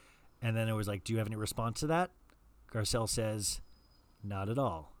 Teddy. And then it was like, do you have any response to that? Garcelle says, not at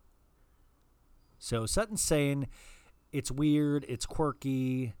all. So Sutton's saying it's weird, it's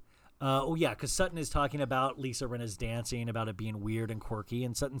quirky. Because Sutton is talking about Lisa Rinna's dancing, about it being weird and quirky.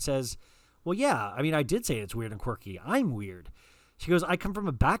 And Sutton says, well, yeah, I mean, I did say it's weird and quirky. I'm weird. She goes, I come from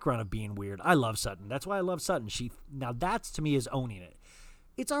a background of being weird. I love Sutton. That's why I love Sutton. Now that's, to me, is owning it.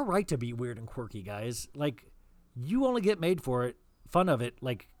 It's all right to be weird and quirky, guys. Like, you only get made for it, fun of it,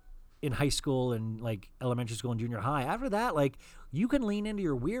 like, in high school and, like, elementary school and junior high. After that, like, you can lean into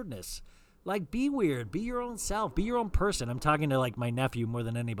your weirdness. Like, be weird. Be your own self. Be your own person. I'm talking to, like, my nephew more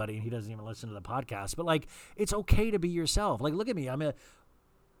than anybody, and he doesn't even listen to the podcast. But, like, it's okay to be yourself. Like, look at me. I'm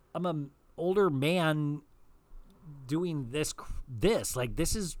an older man doing this. Like,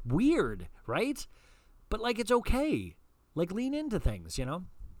 this is weird, right? But, like, it's okay. Like, lean into things, you know?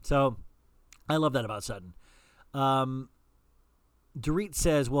 So, I love that about Sutton. Dorit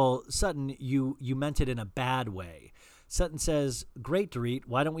says, well, Sutton, you meant it in a bad way. Sutton says, great, Dorit.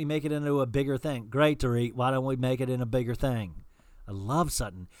 Why don't we make it into a bigger thing? Great, Dorit. Why don't we make it in a bigger thing? I love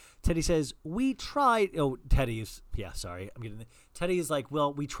Sutton. Teddy says, we tried. Oh, Teddy is like,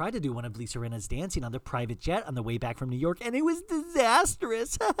 well, we tried to do one of Lisa Rinna's dancing on the private jet on the way back from New York, and it was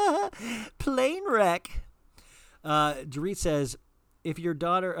disastrous. Plane wreck. Dorit says, if your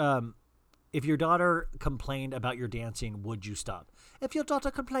daughter complained about your dancing, would you stop? If your daughter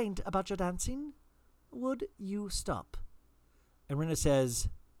complained about your dancing, would you stop? And Rinna says,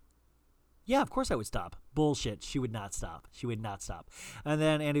 yeah, of course I would stop. Bullshit. She would not stop. And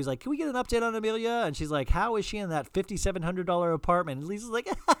then Andy's like, can we get an update on Amelia? And she's like, how is she in that $5,700 apartment? And Lisa's like,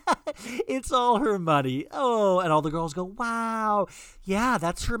 it's all her money. Oh, and all the girls go, wow. Yeah,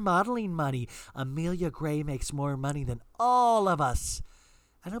 that's her modeling money. Amelia Gray makes more money than all of us.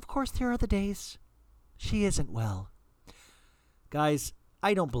 And of course, there are the days she isn't well. Guys,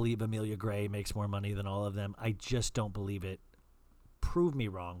 I don't believe Amelia Gray makes more money than all of them. I just don't believe it. Prove me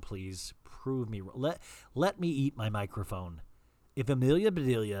wrong, please. Prove me wrong. Let me eat my microphone. If Amelia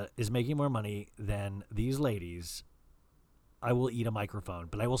Bedelia is making more money than these ladies, I will eat a microphone.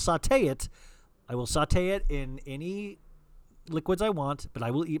 But I will saute it. I will saute it in any liquids I want, but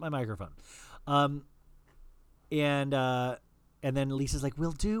I will eat my microphone. And then Lisa's like,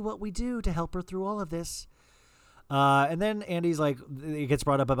 we'll do what we do to help her through all of this. And then Andy's like, it gets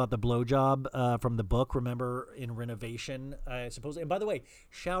brought up about the blowjob from the book, remember, in Renovation, I suppose. And by the way,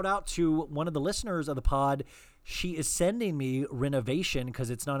 shout out to one of the listeners of the pod. She is sending me Renovation because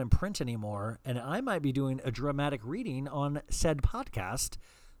it's not in print anymore. And I might be doing a dramatic reading on said podcast,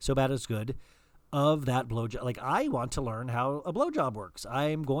 So Bad It's Good, of that blowjob. Like, I want to learn how a blowjob works.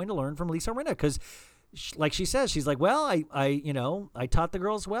 I'm going to learn from Lisa Rinna because like she says, she's like, well, I taught the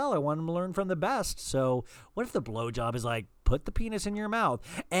girls well. I want them to learn from the best. So what if the blowjob is like, put the penis in your mouth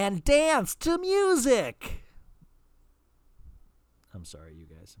and dance to music? I'm sorry, you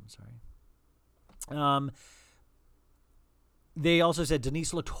guys. I'm sorry. They also said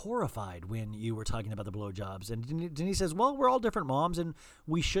Denise looked horrified when you were talking about the blowjobs. And Denise says, well, we're all different moms and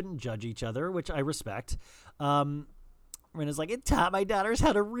we shouldn't judge each other, which I respect. Rena's like, it taught my daughters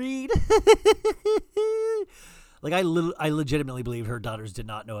how to read. Like, I legitimately believe her daughters did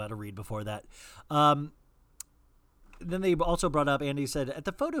not know how to read before that. Then they also brought up, Andy said, at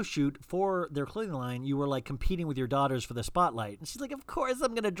the photo shoot for their clothing line, you were like competing with your daughters for the spotlight. And she's like, of course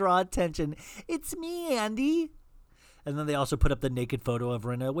I'm going to draw attention. It's me, Andy. And then they also put up the naked photo of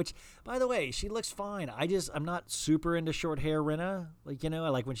Rena, which, by the way, she looks fine. I'm not super into short hair Rena. Like, I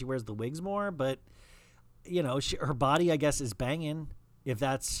like when she wears the wigs more, but her body, I guess, is banging if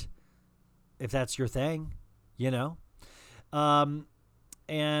that's your thing,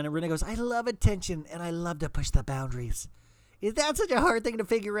 And Rena goes, I love attention and I love to push the boundaries. Is that such a hard thing to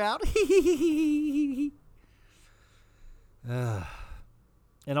figure out?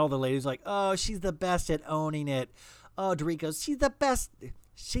 And all the ladies like, oh, she's the best at owning it. Oh, Dorico, she's the best.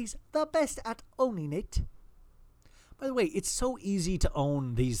 She's the best at owning it. By the way, it's so easy to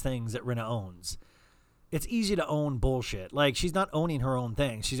own these things that Rena owns. It's easy to own bullshit. Like, she's not owning her own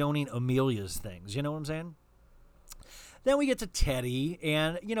thing. She's owning Amelia's things. You know what I'm saying? Then we get to Teddy,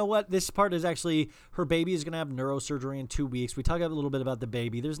 and you know what? This part is actually, her baby is going to have neurosurgery in 2 weeks. We talk a little bit about the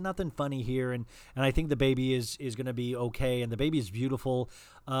baby. There's nothing funny here, and I think the baby is going to be okay, and the baby is beautiful.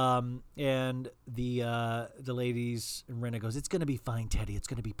 And the ladies, and Rena goes, it's going to be fine, Teddy. It's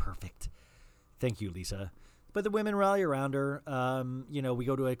going to be perfect. Thank you, Lisa. But the women rally around her. We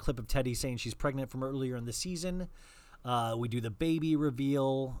go to a clip of Teddy saying she's pregnant from earlier in the season. We do the baby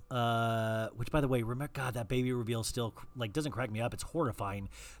reveal, which, by the way, remember, God, that baby reveal still doesn't crack me up. It's horrifying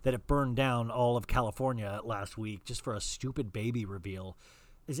that it burned down all of California last week just for a stupid baby reveal.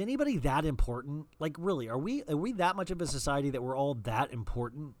 Is anybody that important? Like, really, are we that much of a society that we're all that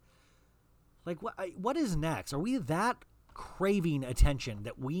important? Like, what is next? Are we that craving attention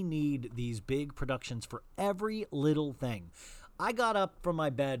that we need these big productions for every little thing? I got up from my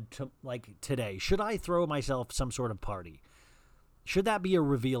bed today. Should I throw myself some sort of party? Should that be a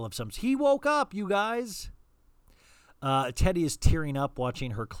reveal of some? He woke up, you guys. Teddy is tearing up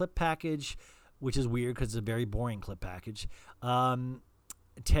watching her clip package, which is weird because it's a very boring clip package.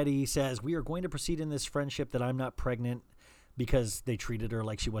 Teddy says, we are going to proceed in this friendship that I'm not pregnant, because they treated her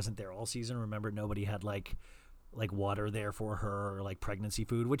like she wasn't there all season. Remember, nobody had like water there for her, or like pregnancy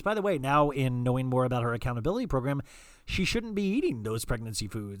food, which, by the way, now in knowing more about her accountability program, she shouldn't be eating those pregnancy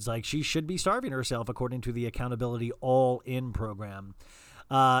foods. Like, she should be starving herself according to the accountability all in program.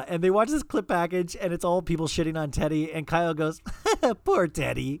 And they watch this clip package and it's all people shitting on Teddy, and Kyle goes, poor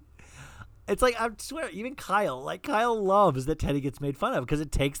Teddy. It's like, I swear, even Kyle loves that Teddy gets made fun of because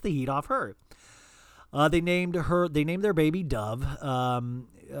it takes the heat off her. They named their baby Dove.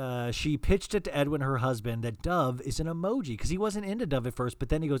 She pitched it to Edwin, her husband, that Dove is an emoji, because he wasn't into Dove at first, but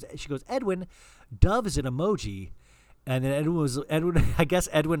then she goes, Edwin, Dove is an emoji. And then Edwin, I guess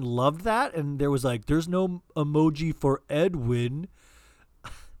Edwin loved that. And there was like, there's no emoji for Edwin.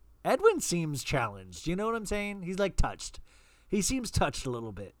 Edwin seems challenged. You know what I'm saying? He's like touched. He seems touched a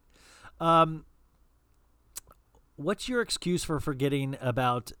little bit. What's your excuse for forgetting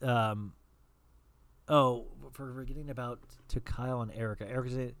about, forgetting about to Kyle and Erica. Erica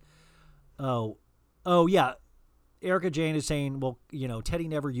said, yeah. Erica Jane is saying, well, Teddy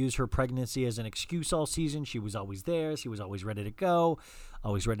never used her pregnancy as an excuse all season. She was always there. She was always ready to go,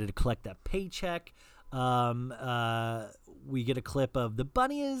 always ready to collect that paycheck. We get a clip of the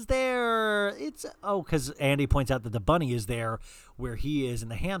bunny is there. Because Andy points out that the bunny is there where he is in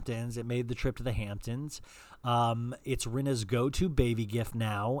the Hamptons. It made the trip to the Hamptons. It's Rena's go-to baby gift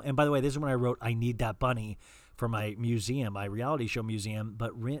now. And by the way, this is when I wrote, I need that bunny for my museum, my reality show museum.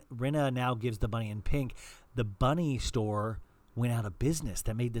 But Rena now gives the bunny in pink. The bunny store went out of business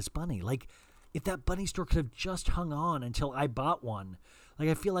that made this bunny. Like, if that bunny store could have just hung on until I bought one. Like,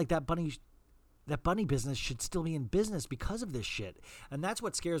 I feel like that bunny business should still be in business because of this shit. And that's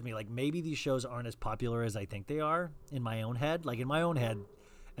what scares me. Like, maybe these shows aren't as popular as I think they are in my own head. Like, in my own head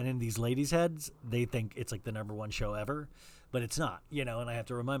and in these ladies' heads, they think it's like the number one show ever. But it's not, and I have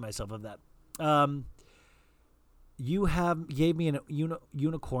to remind myself of that. You gave me a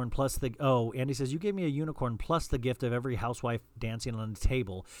unicorn plus Andy says, you gave me a unicorn plus the gift of every housewife dancing on the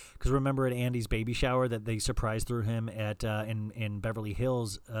table. Because remember at Andy's baby shower that they surprised through him at in Beverly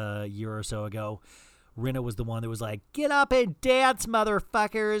Hills a year or so ago, Rinna was the one that was like, get up and dance,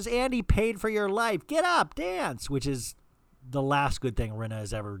 motherfuckers. Andy paid for your life. Get up, dance, which is the last good thing Rinna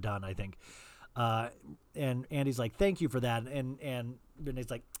has ever done, I think. And Andy's like, thank you for that. And Rinna's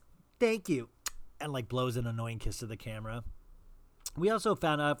like, thank you. And like blows an annoying kiss to the camera. We also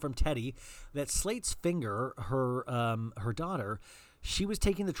found out from Teddy that Slate's finger, her daughter, she was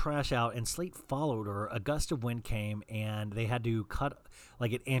taking the trash out and Slate followed her. A gust of wind came and they had to cut,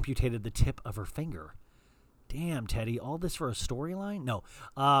 like it amputated the tip of her finger. Damn, Teddy, all this for a storyline? No.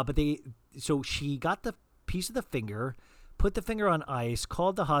 So she got the piece of the finger, put the finger on ice,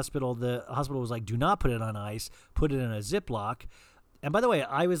 called the hospital. The hospital was like, do not put it on ice, put it in a Ziploc. And by the way,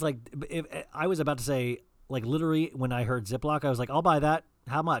 I was like, I was about to say, like literally when I heard Ziploc, I was like, I'll buy that.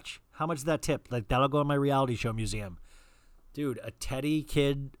 How much? How much is that tip? Like that'll go in my reality show museum. Dude, a Teddy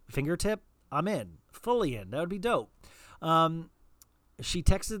kid fingertip? I'm in. Fully in. That would be dope. She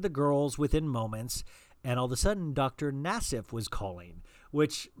texted the girls within moments, and all of a sudden, Dr. Nassif was calling,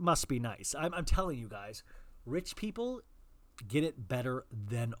 which must be nice. I'm telling you guys, rich people get it better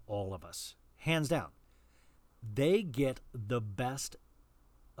than all of us. Hands down. They get the best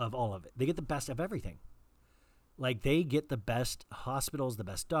of all of it. They get the best of everything. Like, they get the best hospitals, the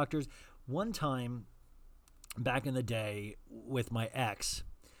best doctors. One time, back in the day with my ex,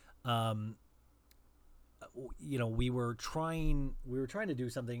 we were trying to do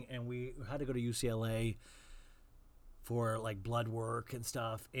something, and we had to go to UCLA for like blood work and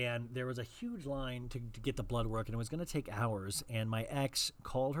stuff. And there was a huge line to get the blood work, and it was going to take hours. And my ex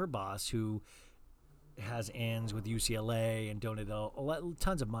called her boss, who has ends with UCLA and donated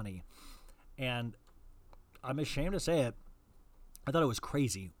tons of money. And I'm ashamed to say it, I thought it was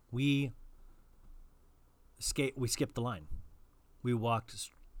crazy. We skipped the line. We walked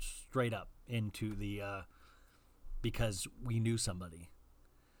straight up into the because we knew somebody.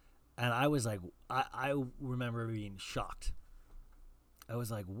 And I was like, I remember being shocked. I was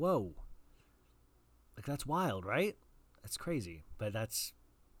like, whoa. Like, that's wild, right? That's crazy. But that's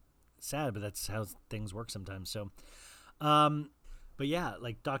sad, but that's how things work sometimes. So, but yeah,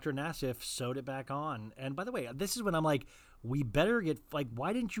 like Dr. Nassif sewed it back on. And by the way, this is when I'm like, we better get, like,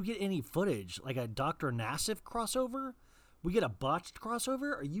 why didn't you get any footage? Like a Dr. Nassif crossover? We get a botched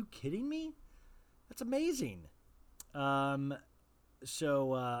crossover? Are you kidding me? That's amazing.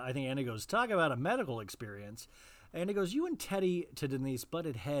 So I think Andy goes, talk about a medical experience. Andy goes, you and Teddy, to Denise,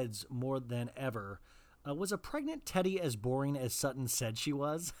 butted heads more than ever. Was a pregnant Teddy as boring as Sutton said she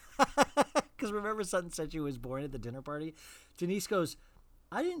was? Because remember, Sutton said she was boring at the dinner party. Denise goes,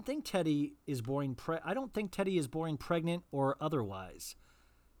 I don't think Teddy is boring pregnant or otherwise.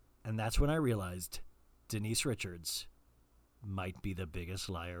 And that's when I realized Denise Richards might be the biggest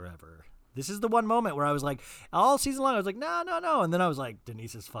liar ever. This is the one moment where I was like, all season long, I was like, no. And then I was like,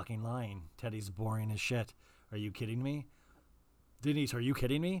 Denise is fucking lying. Teddy's boring as shit. Are you kidding me? Denise, are you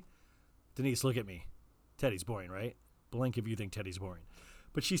kidding me? Denise, look at me. Teddy's boring, right? Blink if you think Teddy's boring.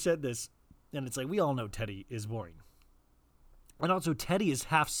 But she said this, and it's like, we all know Teddy is boring. And also, Teddy is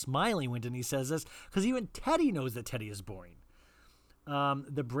half smiling when Denise says this, because even Teddy knows that Teddy is boring.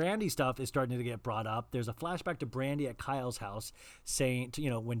 The Brandy stuff is starting to get brought up. There's a flashback to Brandy at Kyle's house saying,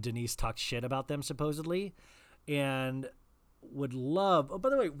 when Denise talked shit about them, supposedly. And would love, oh, by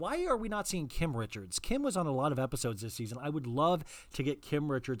the way, why are we not seeing Kim Richards? Kim was on a lot of episodes this season. I would love to get Kim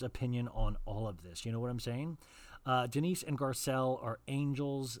Richards' opinion on all of this. You know what I'm saying? Denise and Garcelle are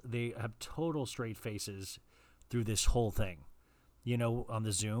angels. They have total straight faces through this whole thing. On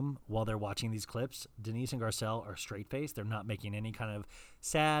the Zoom while they're watching these clips, Denise and Garcelle are straight-faced. They're not making any kind of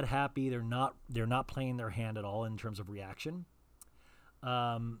sad, happy. They're not playing their hand at all in terms of reaction.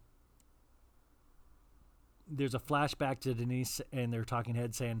 There's a flashback to Denise and their talking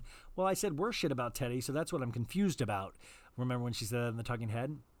head saying, well, I said worse shit about Teddy, so that's what I'm confused about. Remember when she said that in the talking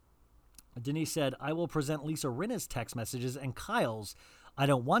head? Denise said, I will present Lisa Rinna's text messages and Kyle's. I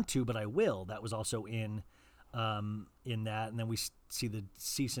don't want to, but I will. That was also in that. And then we see the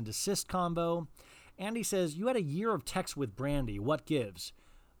cease and desist combo. Andy says, you had a year of text with Brandy. What gives?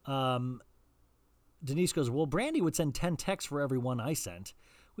 Denise goes, well, Brandy would send 10 texts for every one I sent.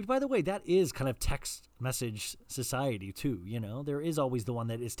 Which, by the way, that is kind of text message society, too, There is always the one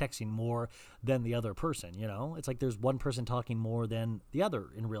that is texting more than the other person, It's like there's one person talking more than the other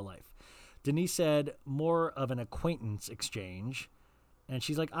in real life. Denise said more of an acquaintance exchange. And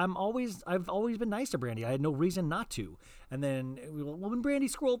she's like, I've always been nice to Brandy. I had no reason not to. And then when Brandy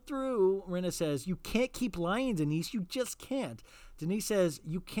scrolled through, Rinna says, you can't keep lying, Denise. You just can't. Denise says,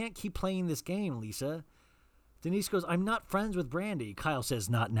 you can't keep playing this game, Lisa. Denise goes, I'm not friends with Brandy. Kyle says,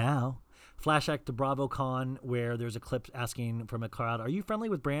 not now. Flashback to BravoCon, where there's a clip asking from a crowd, "Are you friendly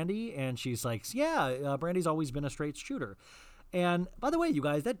with Brandy?" And she's like, "Yeah, Brandy's always been a straight shooter." And by the way, you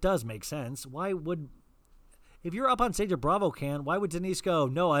guys, that does make sense. If you're up on stage at BravoCon, why would Denise go,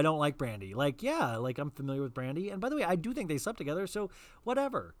 "No, I don't like Brandy"? Like, yeah, like I'm familiar with Brandy. And by the way, I do think they slept together, so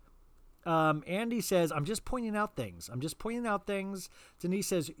whatever. Andy says, "I'm just pointing out things. Denise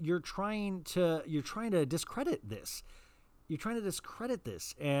says, you're trying to discredit this.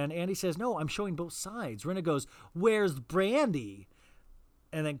 And Andy says, "No, I'm showing both sides." Rinna goes, "Where's Brandy?"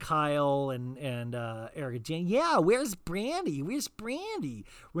 And then Kyle and Erica Jane, "Yeah, where's Brandy?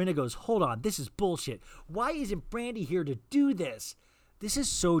 Rinna goes, "Hold on, this is bullshit. Why isn't Brandy here to do this?" This is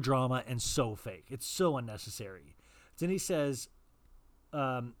so drama and so fake. It's so unnecessary. Denise says,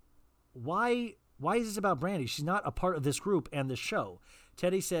 why is this about Brandy? She's not a part of this group and the show.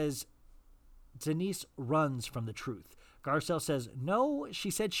 Teddy says, Denise runs from the truth. Garcelle says, "No,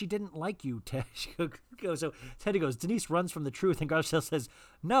 she said she didn't like you." So Teddy goes, "Denise runs from the truth." And Garcelle says,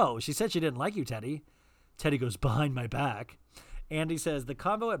 "No, she said she didn't like you, Teddy." Teddy goes, "Behind my back." Andy says, "The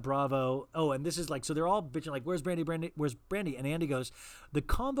convo at Bravo." Oh, and this is like, so they're all bitching like, "Where's Brandy? Where's Brandy?" And Andy goes, "The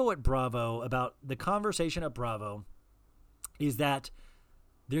convo at Bravo, about the conversation at Bravo, is that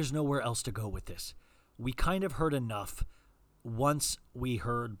there's nowhere else to go with this. We kind of heard enough once we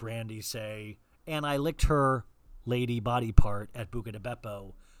heard Brandy say, 'And I licked her lady body part at Buca de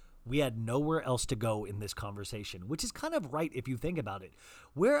Beppo.' We had nowhere else to go in this conversation," which is kind of right if you think about it.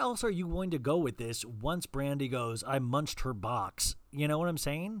 Where else are you going to go with this once Brandy goes, "I munched her box"? You know what I'm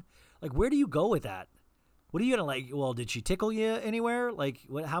saying? Like, where do you go with that? What are you going to like, well, did she tickle you anywhere? Like,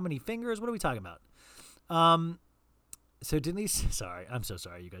 how many fingers? What are we talking about? So Denise, sorry, I'm so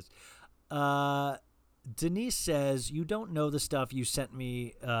sorry, you guys. Denise says, "You don't know the stuff you sent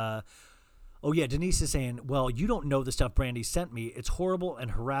me." Oh, yeah, Denise is saying, "Well, you don't know the stuff Brandy sent me. It's horrible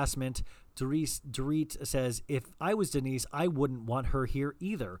and harassment." Dorit says, "If I was Denise, I wouldn't want her here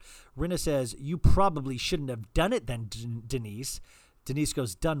either." Rinna says, "You probably shouldn't have done it then, Denise." Denise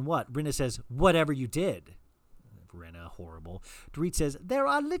goes, "Done what?" Rinna says, "Whatever you did." Rinna, horrible. Dorit says, "There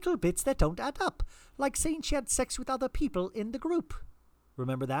are little bits that don't add up, like saying she had sex with other people in the group."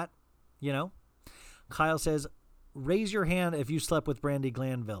 Remember that? You know? Kyle says, "Raise your hand if you slept with Brandy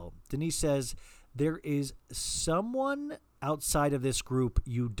Glanville." Denise says, "There is someone outside of this group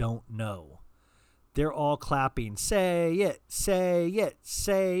you don't know." They're all clapping. "Say it, say it,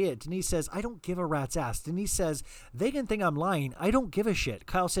 say it." Denise says, "I don't give a rat's ass." Denise says, "They can think I'm lying. I don't give a shit."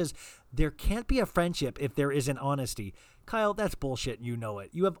 Kyle says, "There can't be a friendship if there isn't honesty." Kyle, that's bullshit. You know it.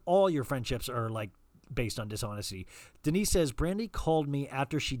 You have all your friendships are like based on dishonesty. Denise says, "Brandy called me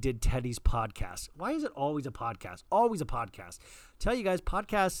after she did Teddy's podcast." Why is it always a podcast? Always a podcast. Tell you guys,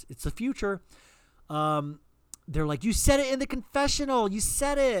 podcasts, it's the future. They're like, "You said it in the confessional. You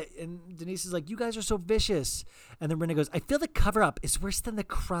said it." And Denise is like, "You guys are so vicious." And then Rinna goes, "I feel the cover-up is worse than the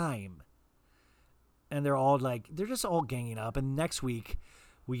crime." And they're all like, they're just all ganging up. And next week,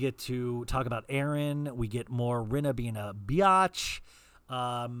 we get to talk about Aaron. We get more Rinna being a biatch.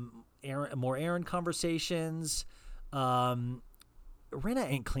 More Aaron conversations. Rinna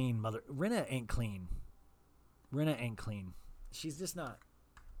ain't clean, mother. Rinna ain't clean. She's just not.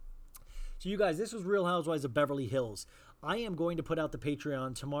 So you guys, this was Real Housewives of Beverly Hills. I am going to put out the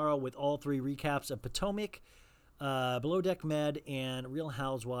Patreon tomorrow with all 3 recaps of Potomac, Below Deck Med, and Real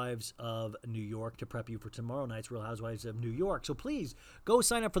Housewives of New York to prep you for tomorrow night's Real Housewives of New York. So please go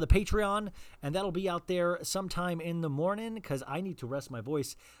sign up for the Patreon, and that'll be out there sometime in the morning because I need to rest my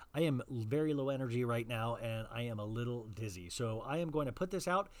voice. I am very low energy right now, and I am a little dizzy. So I am going to put this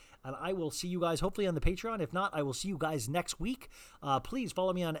out, and I will see you guys hopefully on the Patreon. If not, I will see you guys next week. Please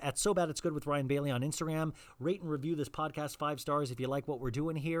follow me on @SoBadIt'sGood with Ryan Bailey on Instagram. Rate and review this podcast 5 stars if you like what we're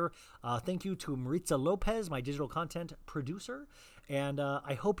doing here. Thank you to Maritza Lopez, my digital content producer. And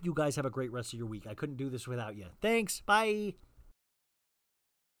I hope you guys have a great rest of your week. I couldn't do this without you. Thanks. Bye.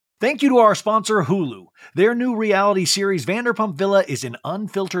 Thank you to our sponsor, Hulu. Their new reality series, Vanderpump Villa, is an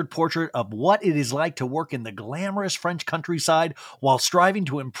unfiltered portrait of what it is like to work in the glamorous French countryside while striving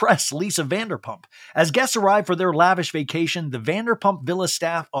to impress Lisa Vanderpump. As guests arrive for their lavish vacation, the Vanderpump Villa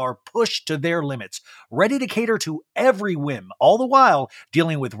staff are pushed to their limits, ready to cater to every whim, all the while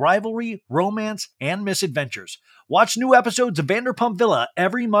dealing with rivalry, romance, and misadventures. Watch new episodes of Vanderpump Villa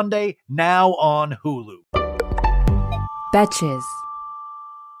every Monday, now on Hulu. Betches.